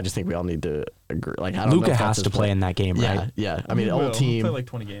 I just think we all need to agree. Like, I don't know Luka if has that's to his play plan. in that game, right? Yeah. I mean, He old will. team. He'll play like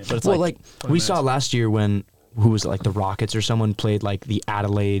 20 games. But it's Well, like, like 20 we saw minutes. last year when who was it, like the Rockets or someone played like the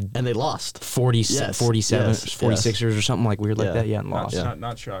Adelaide and they lost. 47, Yes. 46ers or something like weird like Yeah. that. Yeah, and lost.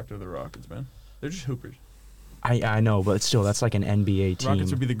 Not shocked of the Rockets, man. They're just hoopers. I know, but still, that's like an NBA team.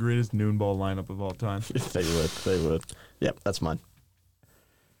 Rockets would be the greatest noon ball lineup of all time. They would. Yep, that's mine.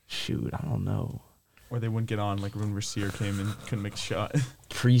 Shoot, I don't know. Or they wouldn't get on like when Rasir came and couldn't make a shot.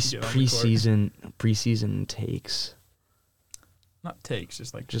 Preseason takes. Not takes,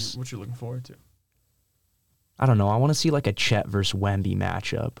 just like Just- what you're looking forward to. I don't know. I want to see like a Chet versus Wemby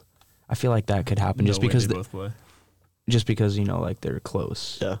matchup. I feel like that could happen just No way because they both play. you know, like they're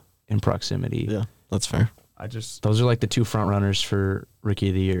close Yeah. in proximity. Yeah, that's fair. Those are like the two front runners for Rookie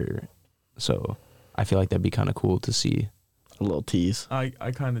of the Year. So I feel like that'd be kind of cool to see. A little tease. I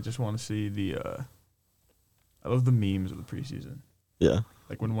kind of just want to see the. I love the memes of the preseason. Yeah.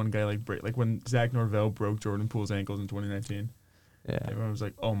 Like when one guy like when Zach Norvell broke Jordan Poole's ankles in 2019. Yeah. Everyone was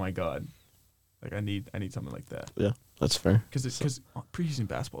like, "Oh my god!" Like I need something like that. Yeah, that's fair. Because preseason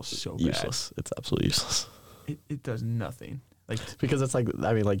basketball is so Useless. It's absolutely useless. bad. It does nothing. Like Because it's like,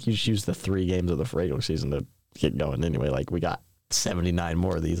 I mean, like, you just use the 3 games of the regular season to get going anyway. Like, we got 79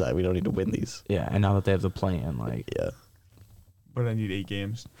 more of these. We don't need to win these. Yeah, and now that they have the play-in, like Yeah. but I need 8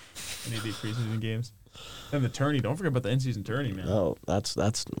 games. I need 8 preseason games. And the tourney. Don't forget about the in-season tourney, man. Oh, that's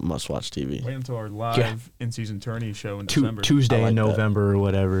must-watch TV. Wait until our live in-season tourney show in December. Tuesday I like in that. November or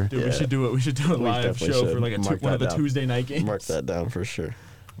whatever. Dude, Yeah. we should do it. We should do a We live definitely show should. for like Mark one of the that down. Tuesday night games. Mark that down for sure.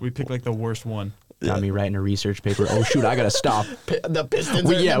 We pick like the worst one. Got me writing a research paper. Oh shoot, I gotta stop. The Pistons.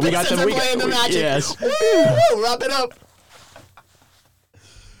 We got them. We playing the Magic. Yes. Woo, wrap it up.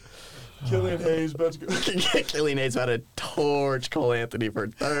 Killian Hayes about to go. Killian Hayes about to torch Cole Anthony for I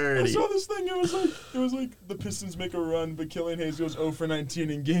 30. saw this thing. It was like the Pistons make a run, but Killian Hayes goes 0 for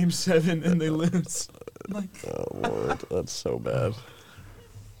 19 in Game 7 and they lose. Like, Oh Lord, that's so bad.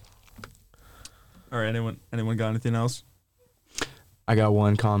 all right, anyone got anything else? I got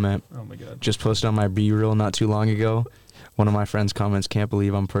one comment. Oh my god. Just posted on my B-reel not too long ago. One of my friends comments, "Can't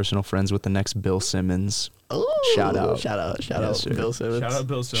believe I'm personal friends with the next Bill Simmons." Oh, Shout out. Shout out, sir. Bill Simmons. Shout out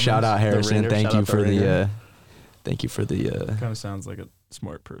Bill Simmons. Shout out Harrison. Ringer, Thank shout you out the for the. Ringer. Thank you for the. Kind of sounds like a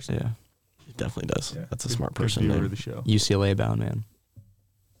smart person. Yeah, He definitely does. Yeah. That's a Good- smart good person viewer name. of the show. UCLA bound man.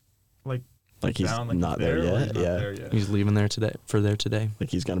 Like Like he's down, like not he's there or yet. he's not Yeah. there yet? He's leaving there today. Like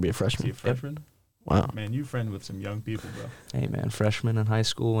he's gonna be a Is he freshman. a freshman? Wow, Man, you friend with some young people, bro. Hey man, freshman in high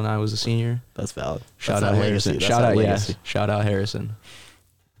school when I was a senior. that's valid. Shout That's out that Harrison. legacy. Shout That's out that yes. legacy. Shout out Harrison.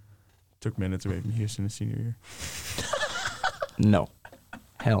 Took minutes away from Houston his senior year. No,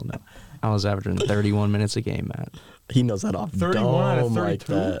 hell no. I was averaging 31 minutes a game, Matt. He knows that off 31 out of dome like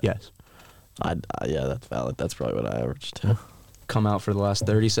 32? that. Yes. Yeah, that's valid. That's probably what I averaged too. Come out for the last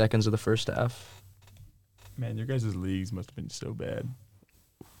 30 seconds of the first half. Man, your guys' leagues must have been so bad.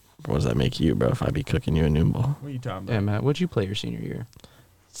 What does that make you, bro? If I be cooking you a noon ball? What are you talking about? Yeah, Matt, what'd you play your senior year?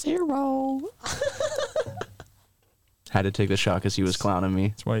 0. Had to take the shot because he was clowning me.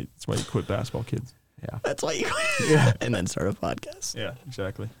 That's why you quit basketball, kids. Yeah, That's why you. Yeah. And then start a podcast. Yeah,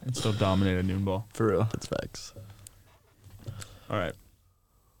 exactly. And still dominate a noon ball. for real. That's facts. All right.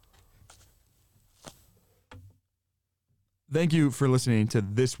 Thank you for listening to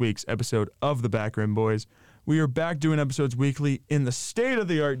this week's episode of the Back Rim Boys. We are back doing episodes weekly in the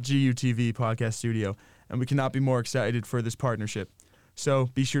state-of-the-art GUTV podcast studio, and we cannot be more excited for this partnership. So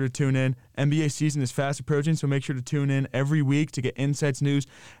be sure to tune in. NBA season is fast approaching, so make sure to tune in every week to get insights, news,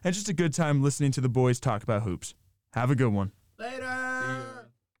 and just a good time listening to the boys talk about hoops. Have a good one. Later.